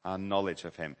God, our knowledge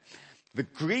of him. The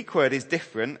Greek word is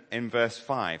different in verse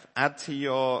 5. Add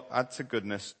to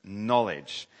goodness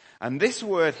knowledge. And this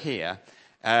word here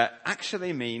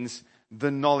actually means the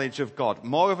knowledge of God.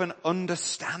 More of an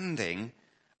understanding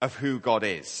of who God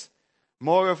is.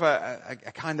 More of a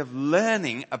kind of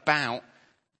learning about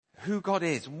who God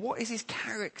is. What is his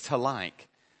character like?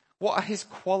 What are his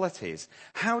qualities?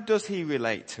 How does he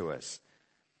relate to us?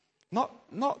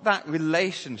 Not that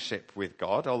relationship with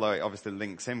God, although it obviously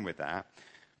links in with that,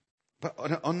 but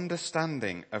an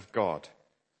understanding of God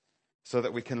so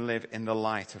that we can live in the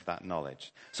light of that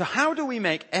knowledge. So how do we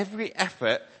make every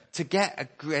effort to get a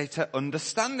greater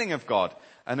understanding of God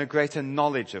and a greater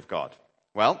knowledge of God?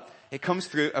 Well, it comes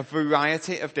through a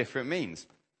variety of different means.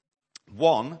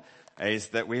 One is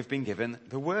that we've been given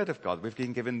the Word of God. We've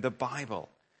been given the Bible.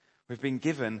 We've been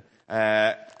given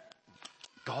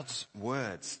God's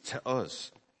words to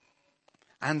us.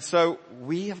 And so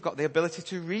we have got the ability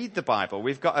to read the Bible.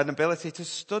 We've got an ability to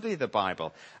study the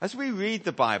Bible. As we read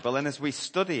the Bible and as we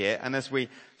study it and as we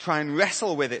try and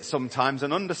wrestle with it sometimes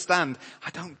and understand,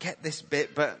 I don't get this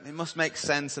bit, but it must make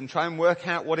sense, and try and work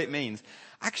out what it means.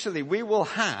 Actually, we will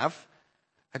have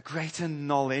a greater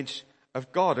knowledge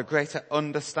of God, a greater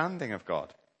understanding of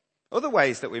God. Other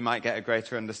ways that we might get a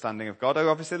greater understanding of God are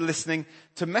obviously listening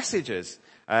to messages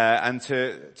and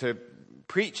to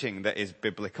preaching that is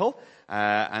biblical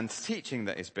and teaching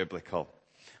that is biblical.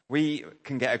 We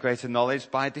can get a greater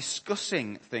knowledge by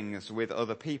discussing things with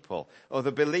other people,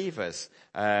 other believers,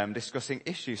 discussing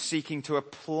issues, seeking to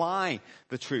apply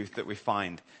the truth that we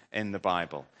find in the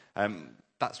Bible.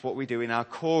 That's what we do in our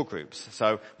core groups.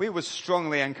 So we would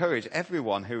strongly encourage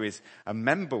everyone who is a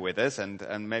member with us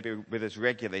and maybe with us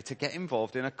regularly to get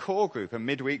involved in a core group, a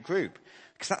midweek group.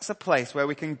 Because that's a place where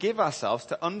we can give ourselves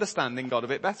to understanding God a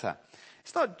bit better.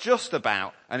 It's not just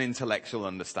about an intellectual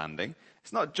understanding.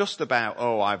 It's not just about,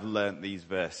 I've learnt these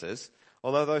verses.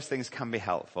 Although those things can be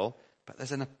helpful. But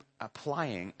there's an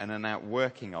applying and an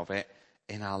outworking of it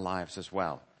in our lives as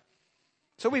well.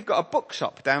 So we've got a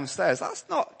bookshop downstairs. That's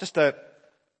not just a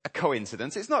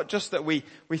coincidence. It's not just that we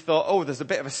thought, there's a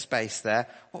bit of a space there.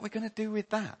 What are we going to do with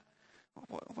that?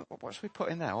 What should we put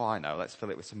in there? I know. Let's fill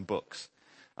it with some books.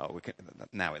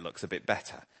 Now it looks a bit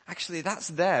better. Actually, that's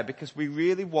there because we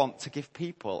really want to give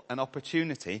people an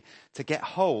opportunity to get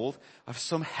hold of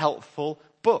some helpful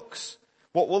books.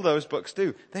 What will those books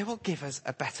do? They will give us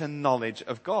a better knowledge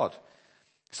of God.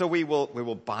 So we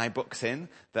will buy books in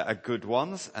that are good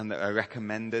ones and that are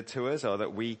recommended to us or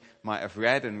that we might have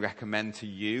read and recommend to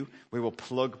you. We will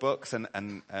plug books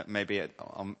and maybe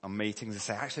on meetings and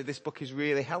say, actually, this book is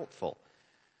really helpful.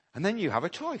 And then you have a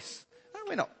choice. And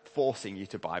we're not forcing you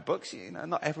to buy books.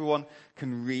 Not everyone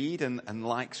can read and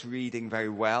likes reading very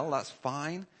well. That's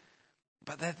fine.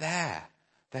 But they're there.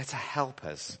 They're to help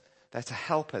us. They're to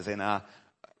help us in our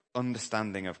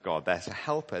understanding of God. They're to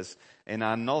help us in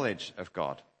our knowledge of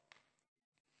God.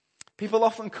 People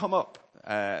often come up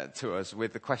to us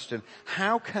with the question,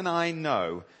 how can I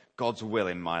know God's will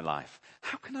in my life?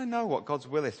 How can I know what God's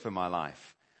will is for my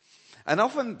life? And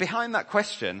often behind that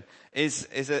question is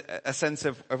a sense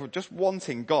of just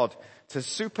wanting God to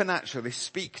supernaturally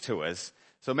speak to us.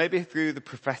 So maybe through the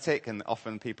prophetic, and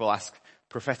often people ask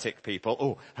prophetic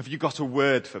people, have you got a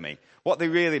word for me? What they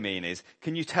really mean is,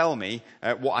 can you tell me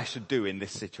what I should do in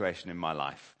this situation in my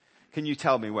life? Can you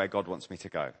tell me where God wants me to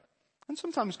go? And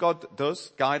sometimes God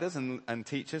does guide us and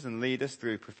teach us and lead us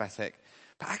through prophetic.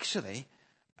 But actually,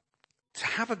 to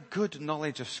have a good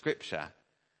knowledge of Scripture,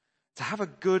 to have a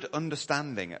good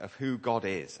understanding of who God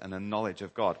is and a knowledge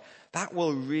of God, that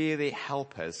will really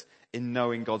help us in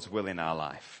knowing God's will in our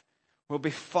life. We'll be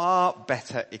far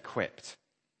better equipped.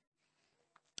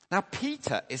 Now,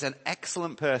 Peter is an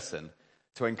excellent person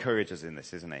to encourage us in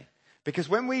this, isn't he? Because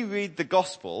when we read the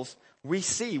Gospels, we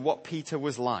see what Peter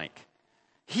was like.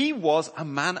 He was a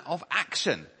man of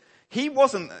action. He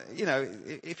wasn't,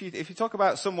 if you talk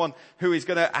about someone who is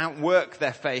going to outwork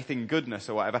their faith in goodness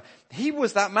or whatever, he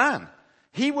was that man.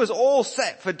 He was all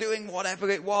set for doing whatever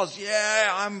it was.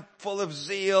 Yeah, I'm full of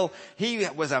zeal. He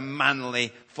was a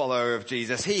manly follower of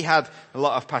Jesus. He had a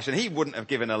lot of passion. He wouldn't have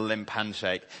given a limp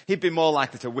handshake. He'd be more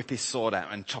likely to whip his sword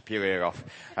out and chop your ear off.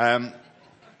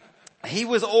 He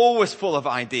was always full of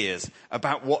ideas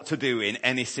about what to do in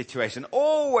any situation.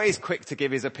 Always quick to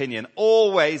give his opinion.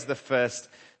 Always the first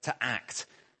to act.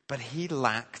 But he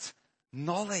lacked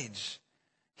knowledge.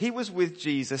 He was with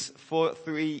Jesus for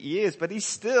 3 years, but he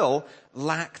still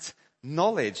lacked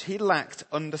knowledge. He lacked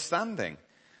understanding.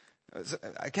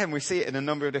 Again, we see it in a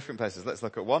number of different places. Let's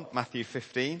look at one, Matthew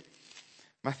 15.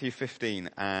 Matthew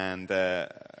 15, and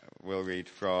we'll read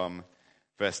from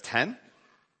verse 10.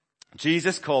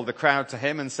 Jesus called the crowd to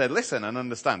him and said, listen and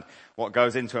understand. What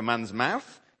goes into a man's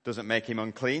mouth doesn't make him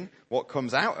unclean. What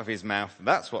comes out of his mouth,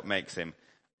 that's what makes him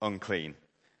unclean.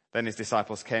 Then his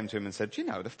disciples came to him and said,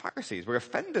 the Pharisees were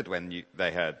offended when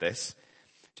they heard this.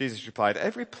 Jesus replied,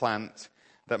 every plant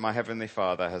that my heavenly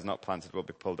Father has not planted will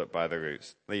be pulled up by the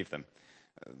roots. Leave them.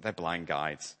 They're blind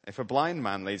guides. If a blind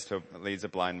man leads a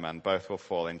blind man, both will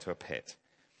fall into a pit.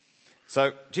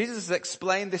 So Jesus has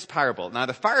explained this parable. Now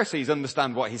the Pharisees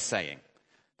understand what he's saying.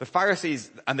 The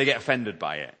Pharisees, and they get offended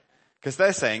by it. Because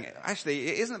they're saying, actually,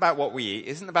 it isn't about what we eat.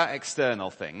 It isn't about external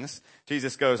things.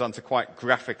 Jesus goes on to quite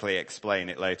graphically explain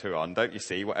it later on. Don't you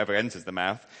see? Whatever enters the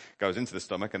mouth goes into the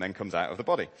stomach and then comes out of the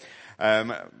body.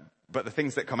 But the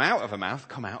things that come out of a mouth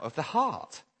come out of the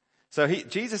heart. So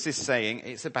Jesus is saying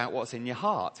it's about what's in your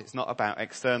heart. It's not about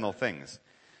external things.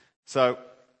 So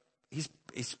he's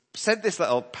said this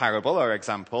little parable or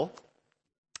example.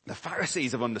 The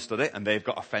Pharisees have understood it and they've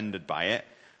got offended by it.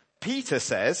 Peter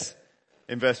says,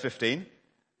 in verse 15,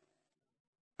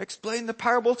 explain the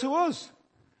parable to us.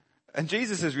 And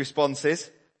Jesus' response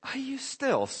is, are you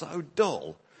still so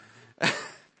dull?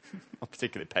 Not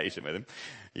particularly patient with him.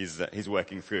 He's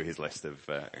working through his list of,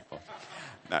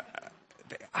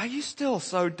 are you still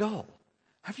so dull?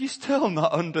 Have you still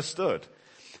not understood?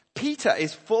 Peter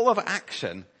is full of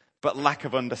action, but lack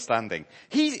of understanding.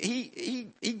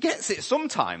 He gets it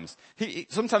sometimes.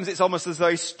 Sometimes it's almost as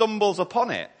though he stumbles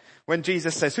upon it. When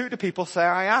Jesus says, who do people say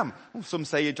I am? Well, some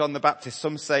say you're John the Baptist.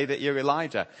 Some say that you're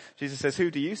Elijah. Jesus says,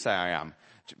 who do you say I am?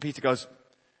 Peter goes,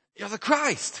 you're the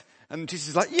Christ. And Jesus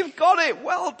is like, you've got it.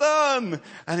 Well done.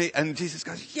 And Jesus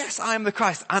goes, yes, I am the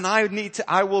Christ. And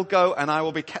I will go and I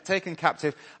will be taken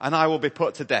captive and I will be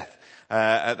put to death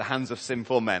at the hands of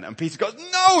sinful men. And Peter goes,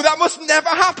 no, that must never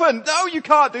happen. No, you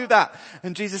can't do that.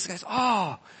 And Jesus goes,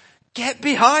 get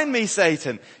behind me,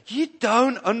 Satan. You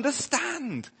don't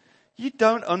understand. You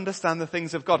don't understand the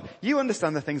things of God. You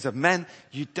understand the things of men.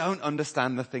 You don't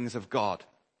understand the things of God.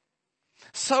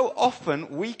 So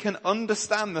often we can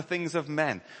understand the things of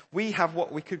men. We have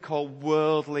what we could call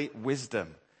worldly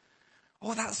wisdom.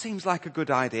 Oh, that seems like a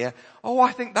good idea. Oh,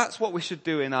 I think that's what we should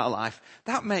do in our life.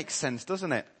 That makes sense,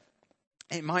 doesn't it?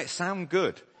 It might sound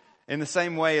good. In the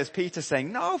same way as Peter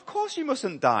saying, no, of course you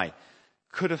mustn't die.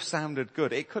 Could have sounded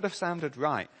good. It could have sounded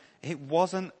right. It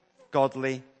wasn't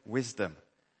godly wisdom.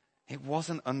 It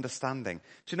wasn't understanding.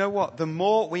 Do you know what? The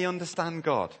more we understand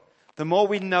God, the more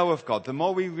we know of God, the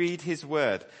more we read his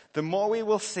word, the more we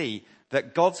will see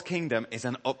that God's kingdom is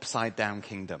an upside down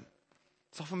kingdom.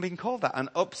 It's often been called that, an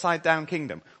upside down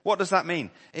kingdom. What does that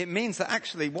mean? It means that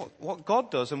actually what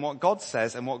God does and what God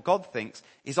says and what God thinks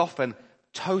is often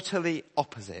totally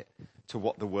opposite to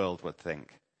what the world would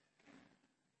think.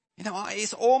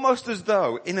 It's almost as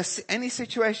though in any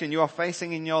situation you are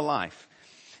facing in your life,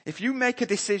 if you make a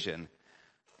decision,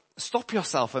 stop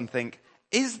yourself and think,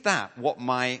 is that what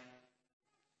my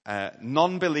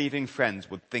non-believing friends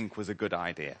would think was a good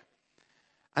idea?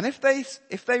 And if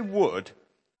they would,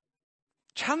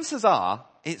 chances are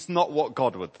it's not what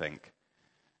God would think.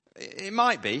 It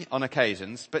might be on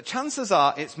occasions, but chances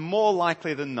are it's more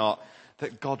likely than not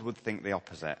that God would think the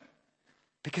opposite.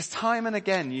 Because time and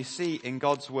again you see in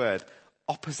God's word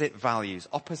opposite values,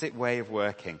 opposite way of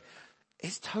working.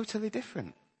 It's totally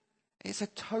different. It's a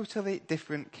totally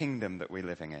different kingdom that we're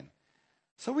living in.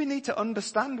 So we need to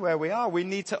understand where we are. We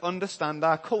need to understand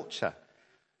our culture.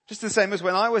 Just the same as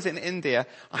when I was in India,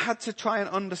 I had to try and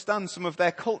understand some of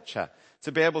their culture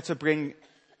to be able to bring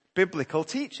biblical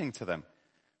teaching to them.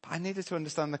 But I needed to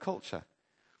understand the culture.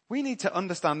 We need to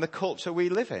understand the culture we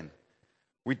live in.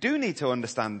 We do need to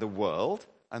understand the world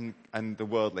and the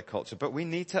worldly culture, but we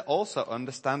need to also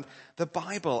understand the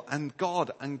Bible and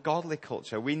God and godly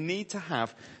culture. We need to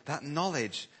have that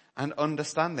knowledge and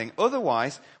understanding.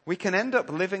 Otherwise, we can end up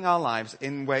living our lives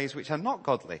in ways which are not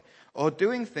godly, or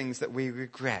doing things that we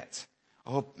regret,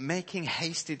 or making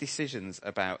hasty decisions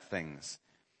about things.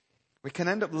 We can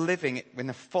end up living in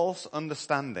a false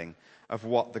understanding of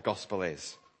what the gospel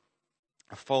is.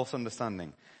 A false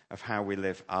understanding of how we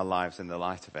live our lives in the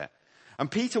light of it. And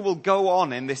Peter will go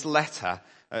on in this letter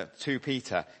to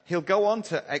Peter. He'll go on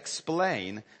to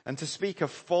explain and to speak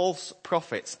of false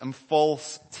prophets and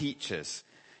false teachers.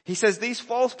 He says these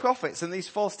false prophets and these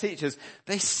false teachers,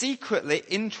 they secretly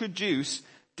introduce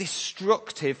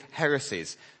destructive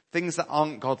heresies, things that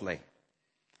aren't godly.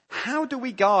 How do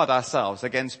we guard ourselves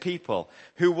against people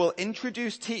who will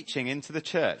introduce teaching into the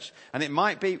church? And it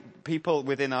might be people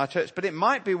within our church, but it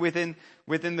might be within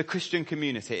the Christian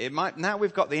community. It might, now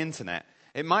we've got the internet,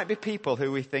 it might be people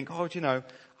who we think, oh, do you know,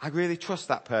 I really trust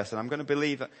that person. I'm going to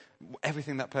believe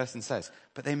everything that person says.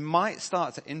 But they might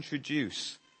start to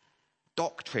introduce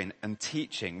doctrine and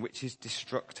teaching which is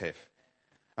destructive.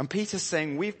 And Peter's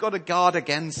saying we've got to guard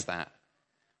against that.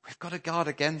 We've got to guard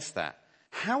against that.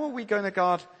 How are we going to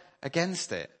guard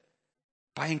against it?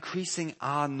 By increasing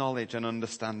our knowledge and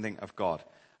understanding of God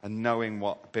and knowing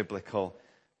what biblical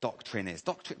doctrine is.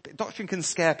 Doctrine can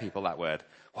scare people, that word.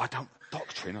 Oh,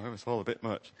 doctrine, it's all a bit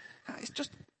much.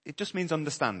 It just means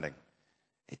understanding.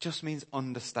 It just means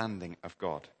understanding of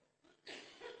God.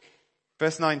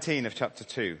 Verse 19 of chapter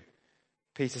 2,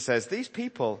 Peter says, these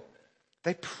people,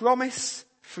 they promise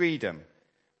freedom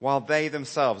while they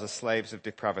themselves are slaves of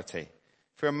depravity.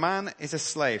 For a man is a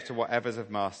slave to whatever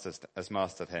has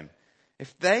mastered him.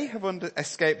 If they have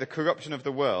escaped the corruption of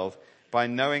the world by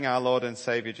knowing our Lord and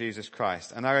Saviour Jesus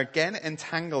Christ and are again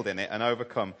entangled in it and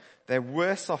overcome, they're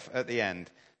worse off at the end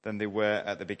than they were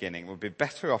at the beginning. It would be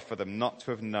better off for them not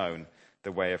to have known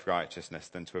the way of righteousness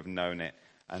than to have known it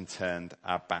and turned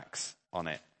our backs on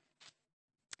it.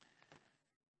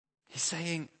 He's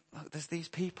saying, look, there's these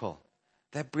people.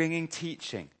 They're bringing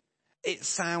teaching. It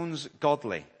sounds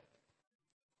godly.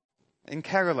 In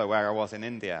Kerala, where I was in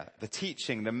India,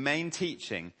 the main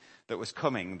teaching that was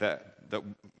coming, that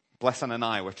Blesson and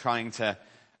I were trying to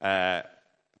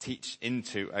teach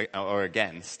into or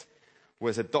against,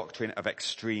 was a doctrine of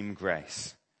extreme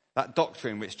grace. That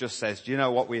doctrine which just says, do you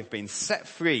know what, we've been set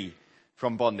free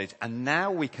from bondage and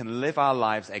now we can live our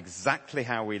lives exactly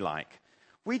how we like.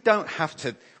 We don't have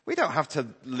to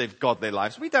live godly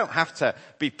lives. We don't have to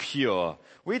be pure.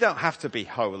 We don't have to be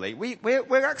holy.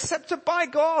 We're accepted by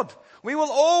God. We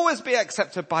will always be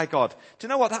accepted by God. Do you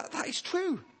know what? That is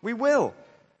true. We will.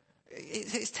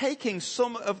 It's taking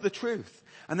some of the truth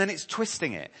and then it's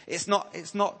twisting it. It's not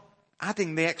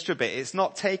adding the extra bit. It's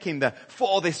not taking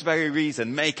for this very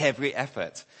reason, make every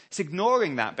effort. It's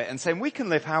ignoring that bit and saying we can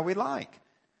live how we like.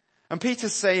 And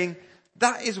Peter's saying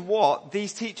that is what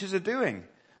these teachers are doing.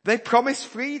 They promise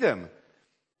freedom,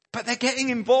 but they're getting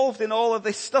involved in all of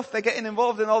this stuff. They're getting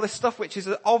involved in all this stuff which is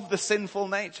of the sinful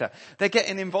nature. They're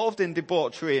getting involved in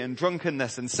debauchery and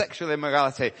drunkenness and sexual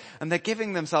immorality, and they're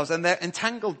giving themselves and they're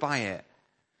entangled by it.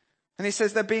 And he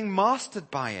says they're being mastered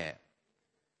by it.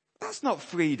 That's not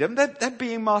freedom. They're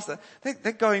being mastered.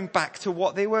 They're going back to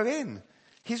what they were in.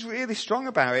 He's really strong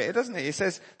about it, doesn't he? He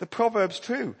says the proverb's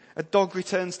true. A dog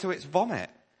returns to its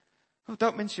vomit. Oh,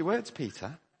 don't mince your words,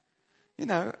 Peter. You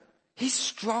know, he's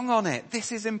strong on it.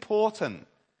 This is important.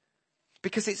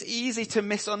 Because it's easy to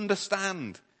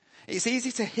misunderstand. It's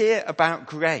easy to hear about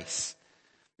grace.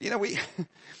 You know,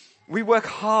 we work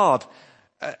hard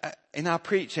in our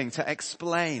preaching to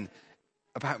explain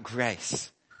about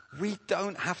grace. We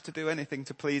don't have to do anything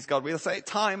to please God. We'll say it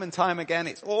time and time again.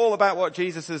 It's all about what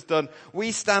Jesus has done.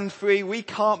 We stand free. We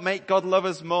can't make God love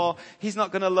us more. He's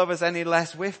not going to love us any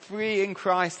less. We're free in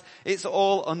Christ. It's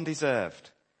all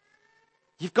undeserved.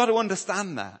 You've got to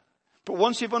understand that. But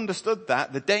once you've understood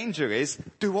that, the danger is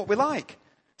do what we like.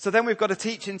 So then we've got to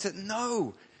teach into,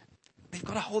 no, they've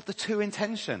got to hold the two in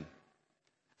tension.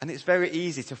 And it's very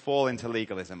easy to fall into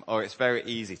legalism, or it's very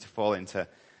easy to fall into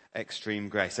extreme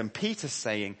grace. And Peter's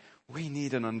saying, we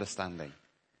need an understanding.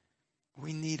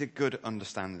 We need a good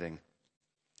understanding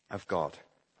of God.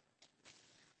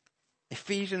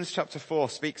 Ephesians chapter 4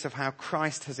 speaks of how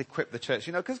Christ has equipped the church.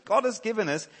 You know, because God has given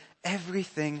us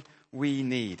everything we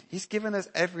need. He's given us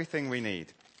everything we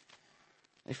need.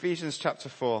 Ephesians chapter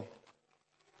 4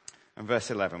 and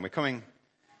verse 11. We're coming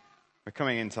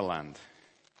into land.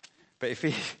 But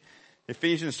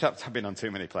Ephesians chapter, I've been on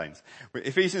too many planes.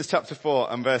 Ephesians chapter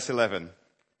 4 and verse 11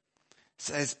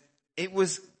 says, it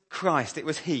was Christ, it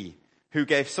was He who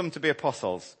gave some to be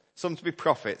apostles, some to be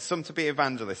prophets, some to be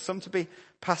evangelists, some to be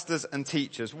pastors and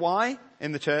teachers. Why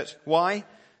in the church? Why?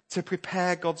 To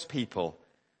prepare God's people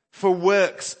for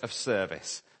works of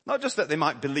service. Not just that they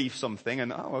might believe something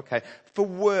and, for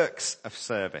works of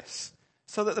service.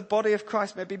 so that the body of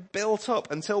Christ may be built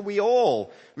up until we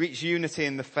all reach unity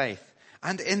in the faith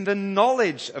and in the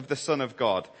knowledge of the Son of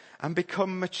God and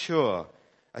become mature,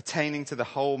 attaining to the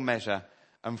whole measure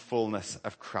and fullness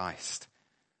of Christ.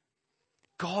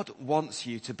 God wants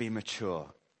you to be mature.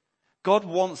 God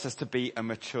wants us to be a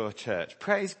mature church.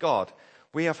 Praise God,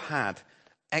 we have had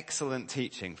excellent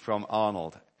teaching from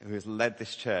Arnold, who has led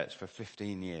this church for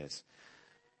 15 years.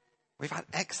 We've had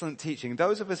excellent teaching.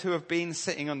 Those of us who have been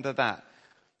sitting under that,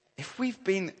 if we've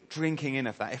been drinking in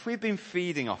of that, if we've been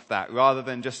feeding off that rather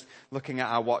than just looking at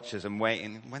our watches and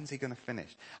waiting, when's he going to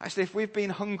finish? Actually, if we've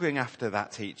been hungering after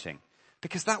that teaching,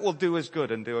 because that will do us good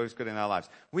and do us good in our lives,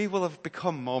 we will have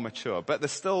become more mature. But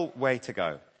there's still way to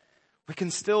go. We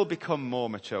can still become more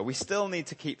mature. We still need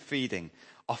to keep feeding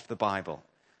off the Bible.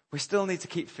 We still need to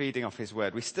keep feeding off his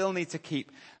word. We still need to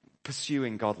keep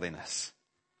pursuing godliness.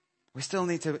 We still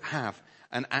need to have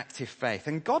an active faith.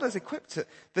 And God has equipped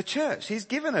the church. He's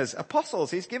given us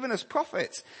apostles. He's given us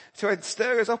prophets to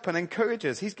stir us up and encourage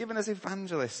us. He's given us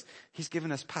evangelists. He's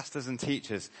given us pastors and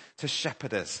teachers to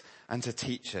shepherd us and to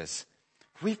teach us.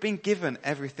 We've been given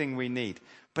everything we need.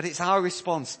 But it's our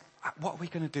response. What are we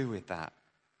going to do with that?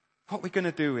 What are we going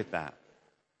to do with that?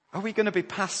 Are we going to be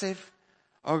passive?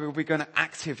 Or are we going to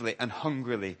actively and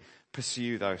hungrily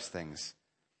pursue those things?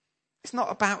 It's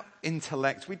not about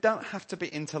intellect. We don't have to be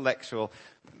intellectual.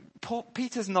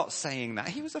 Peter's not saying that.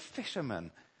 He was a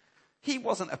fisherman. He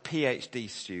wasn't a PhD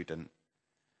student.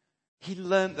 He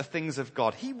learned the things of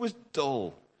God. He was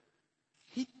dull.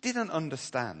 He didn't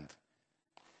understand.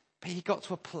 But he got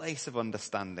to a place of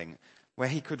understanding where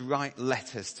he could write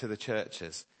letters to the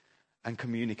churches and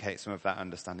communicate some of that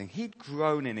understanding. He'd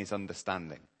grown in his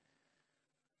understanding.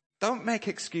 Don't make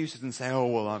excuses and say, oh,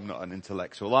 well, I'm not an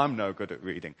intellectual. I'm no good at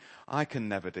reading. I can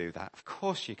never do that. Of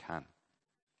course you can.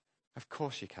 Of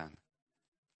course you can.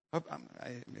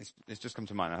 It's just come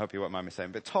to mind. I hope you won't mind me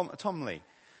saying. But Tom Lee,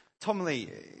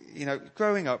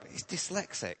 growing up, he's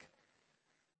dyslexic.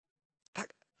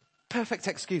 That perfect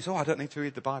excuse. Oh, I don't need to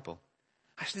read the Bible.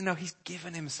 Actually, no, he's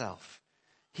given himself.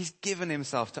 He's given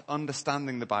himself to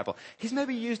understanding the Bible. He's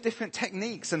maybe used different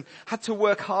techniques and had to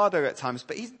work harder at times,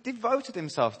 but he's devoted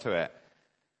himself to it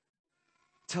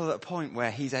till the point where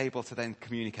he's able to then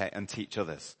communicate and teach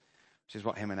others, which is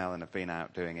what him and Ellen have been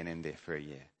out doing in India for a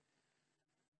year.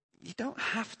 You don't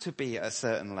have to be at a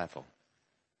certain level,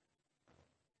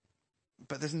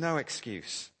 but there's no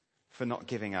excuse for not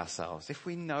giving ourselves. If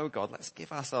we know God, let's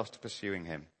give ourselves to pursuing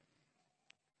him.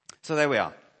 So there we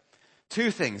are. Two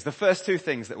things, the first two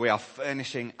things that we are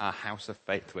furnishing our house of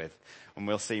faith with, and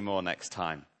we'll see more next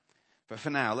time. But for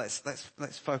now, let's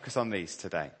focus on these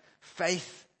today.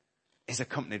 Faith is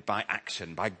accompanied by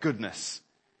action, by goodness.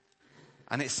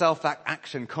 And itself, that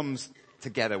action comes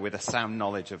together with a sound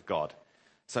knowledge of God.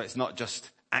 So it's not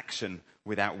just action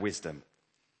without wisdom.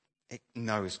 It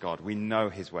knows God. We know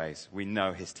his ways. We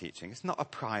know his teaching. It's not a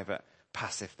private,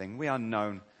 passive thing. We are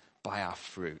known by our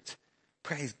fruit.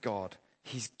 Praise God.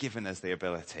 He's given us the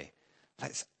ability.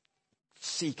 Let's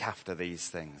seek after these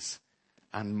things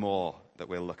and more that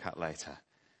we'll look at later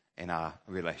in our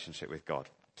relationship with God.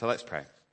 So let's pray.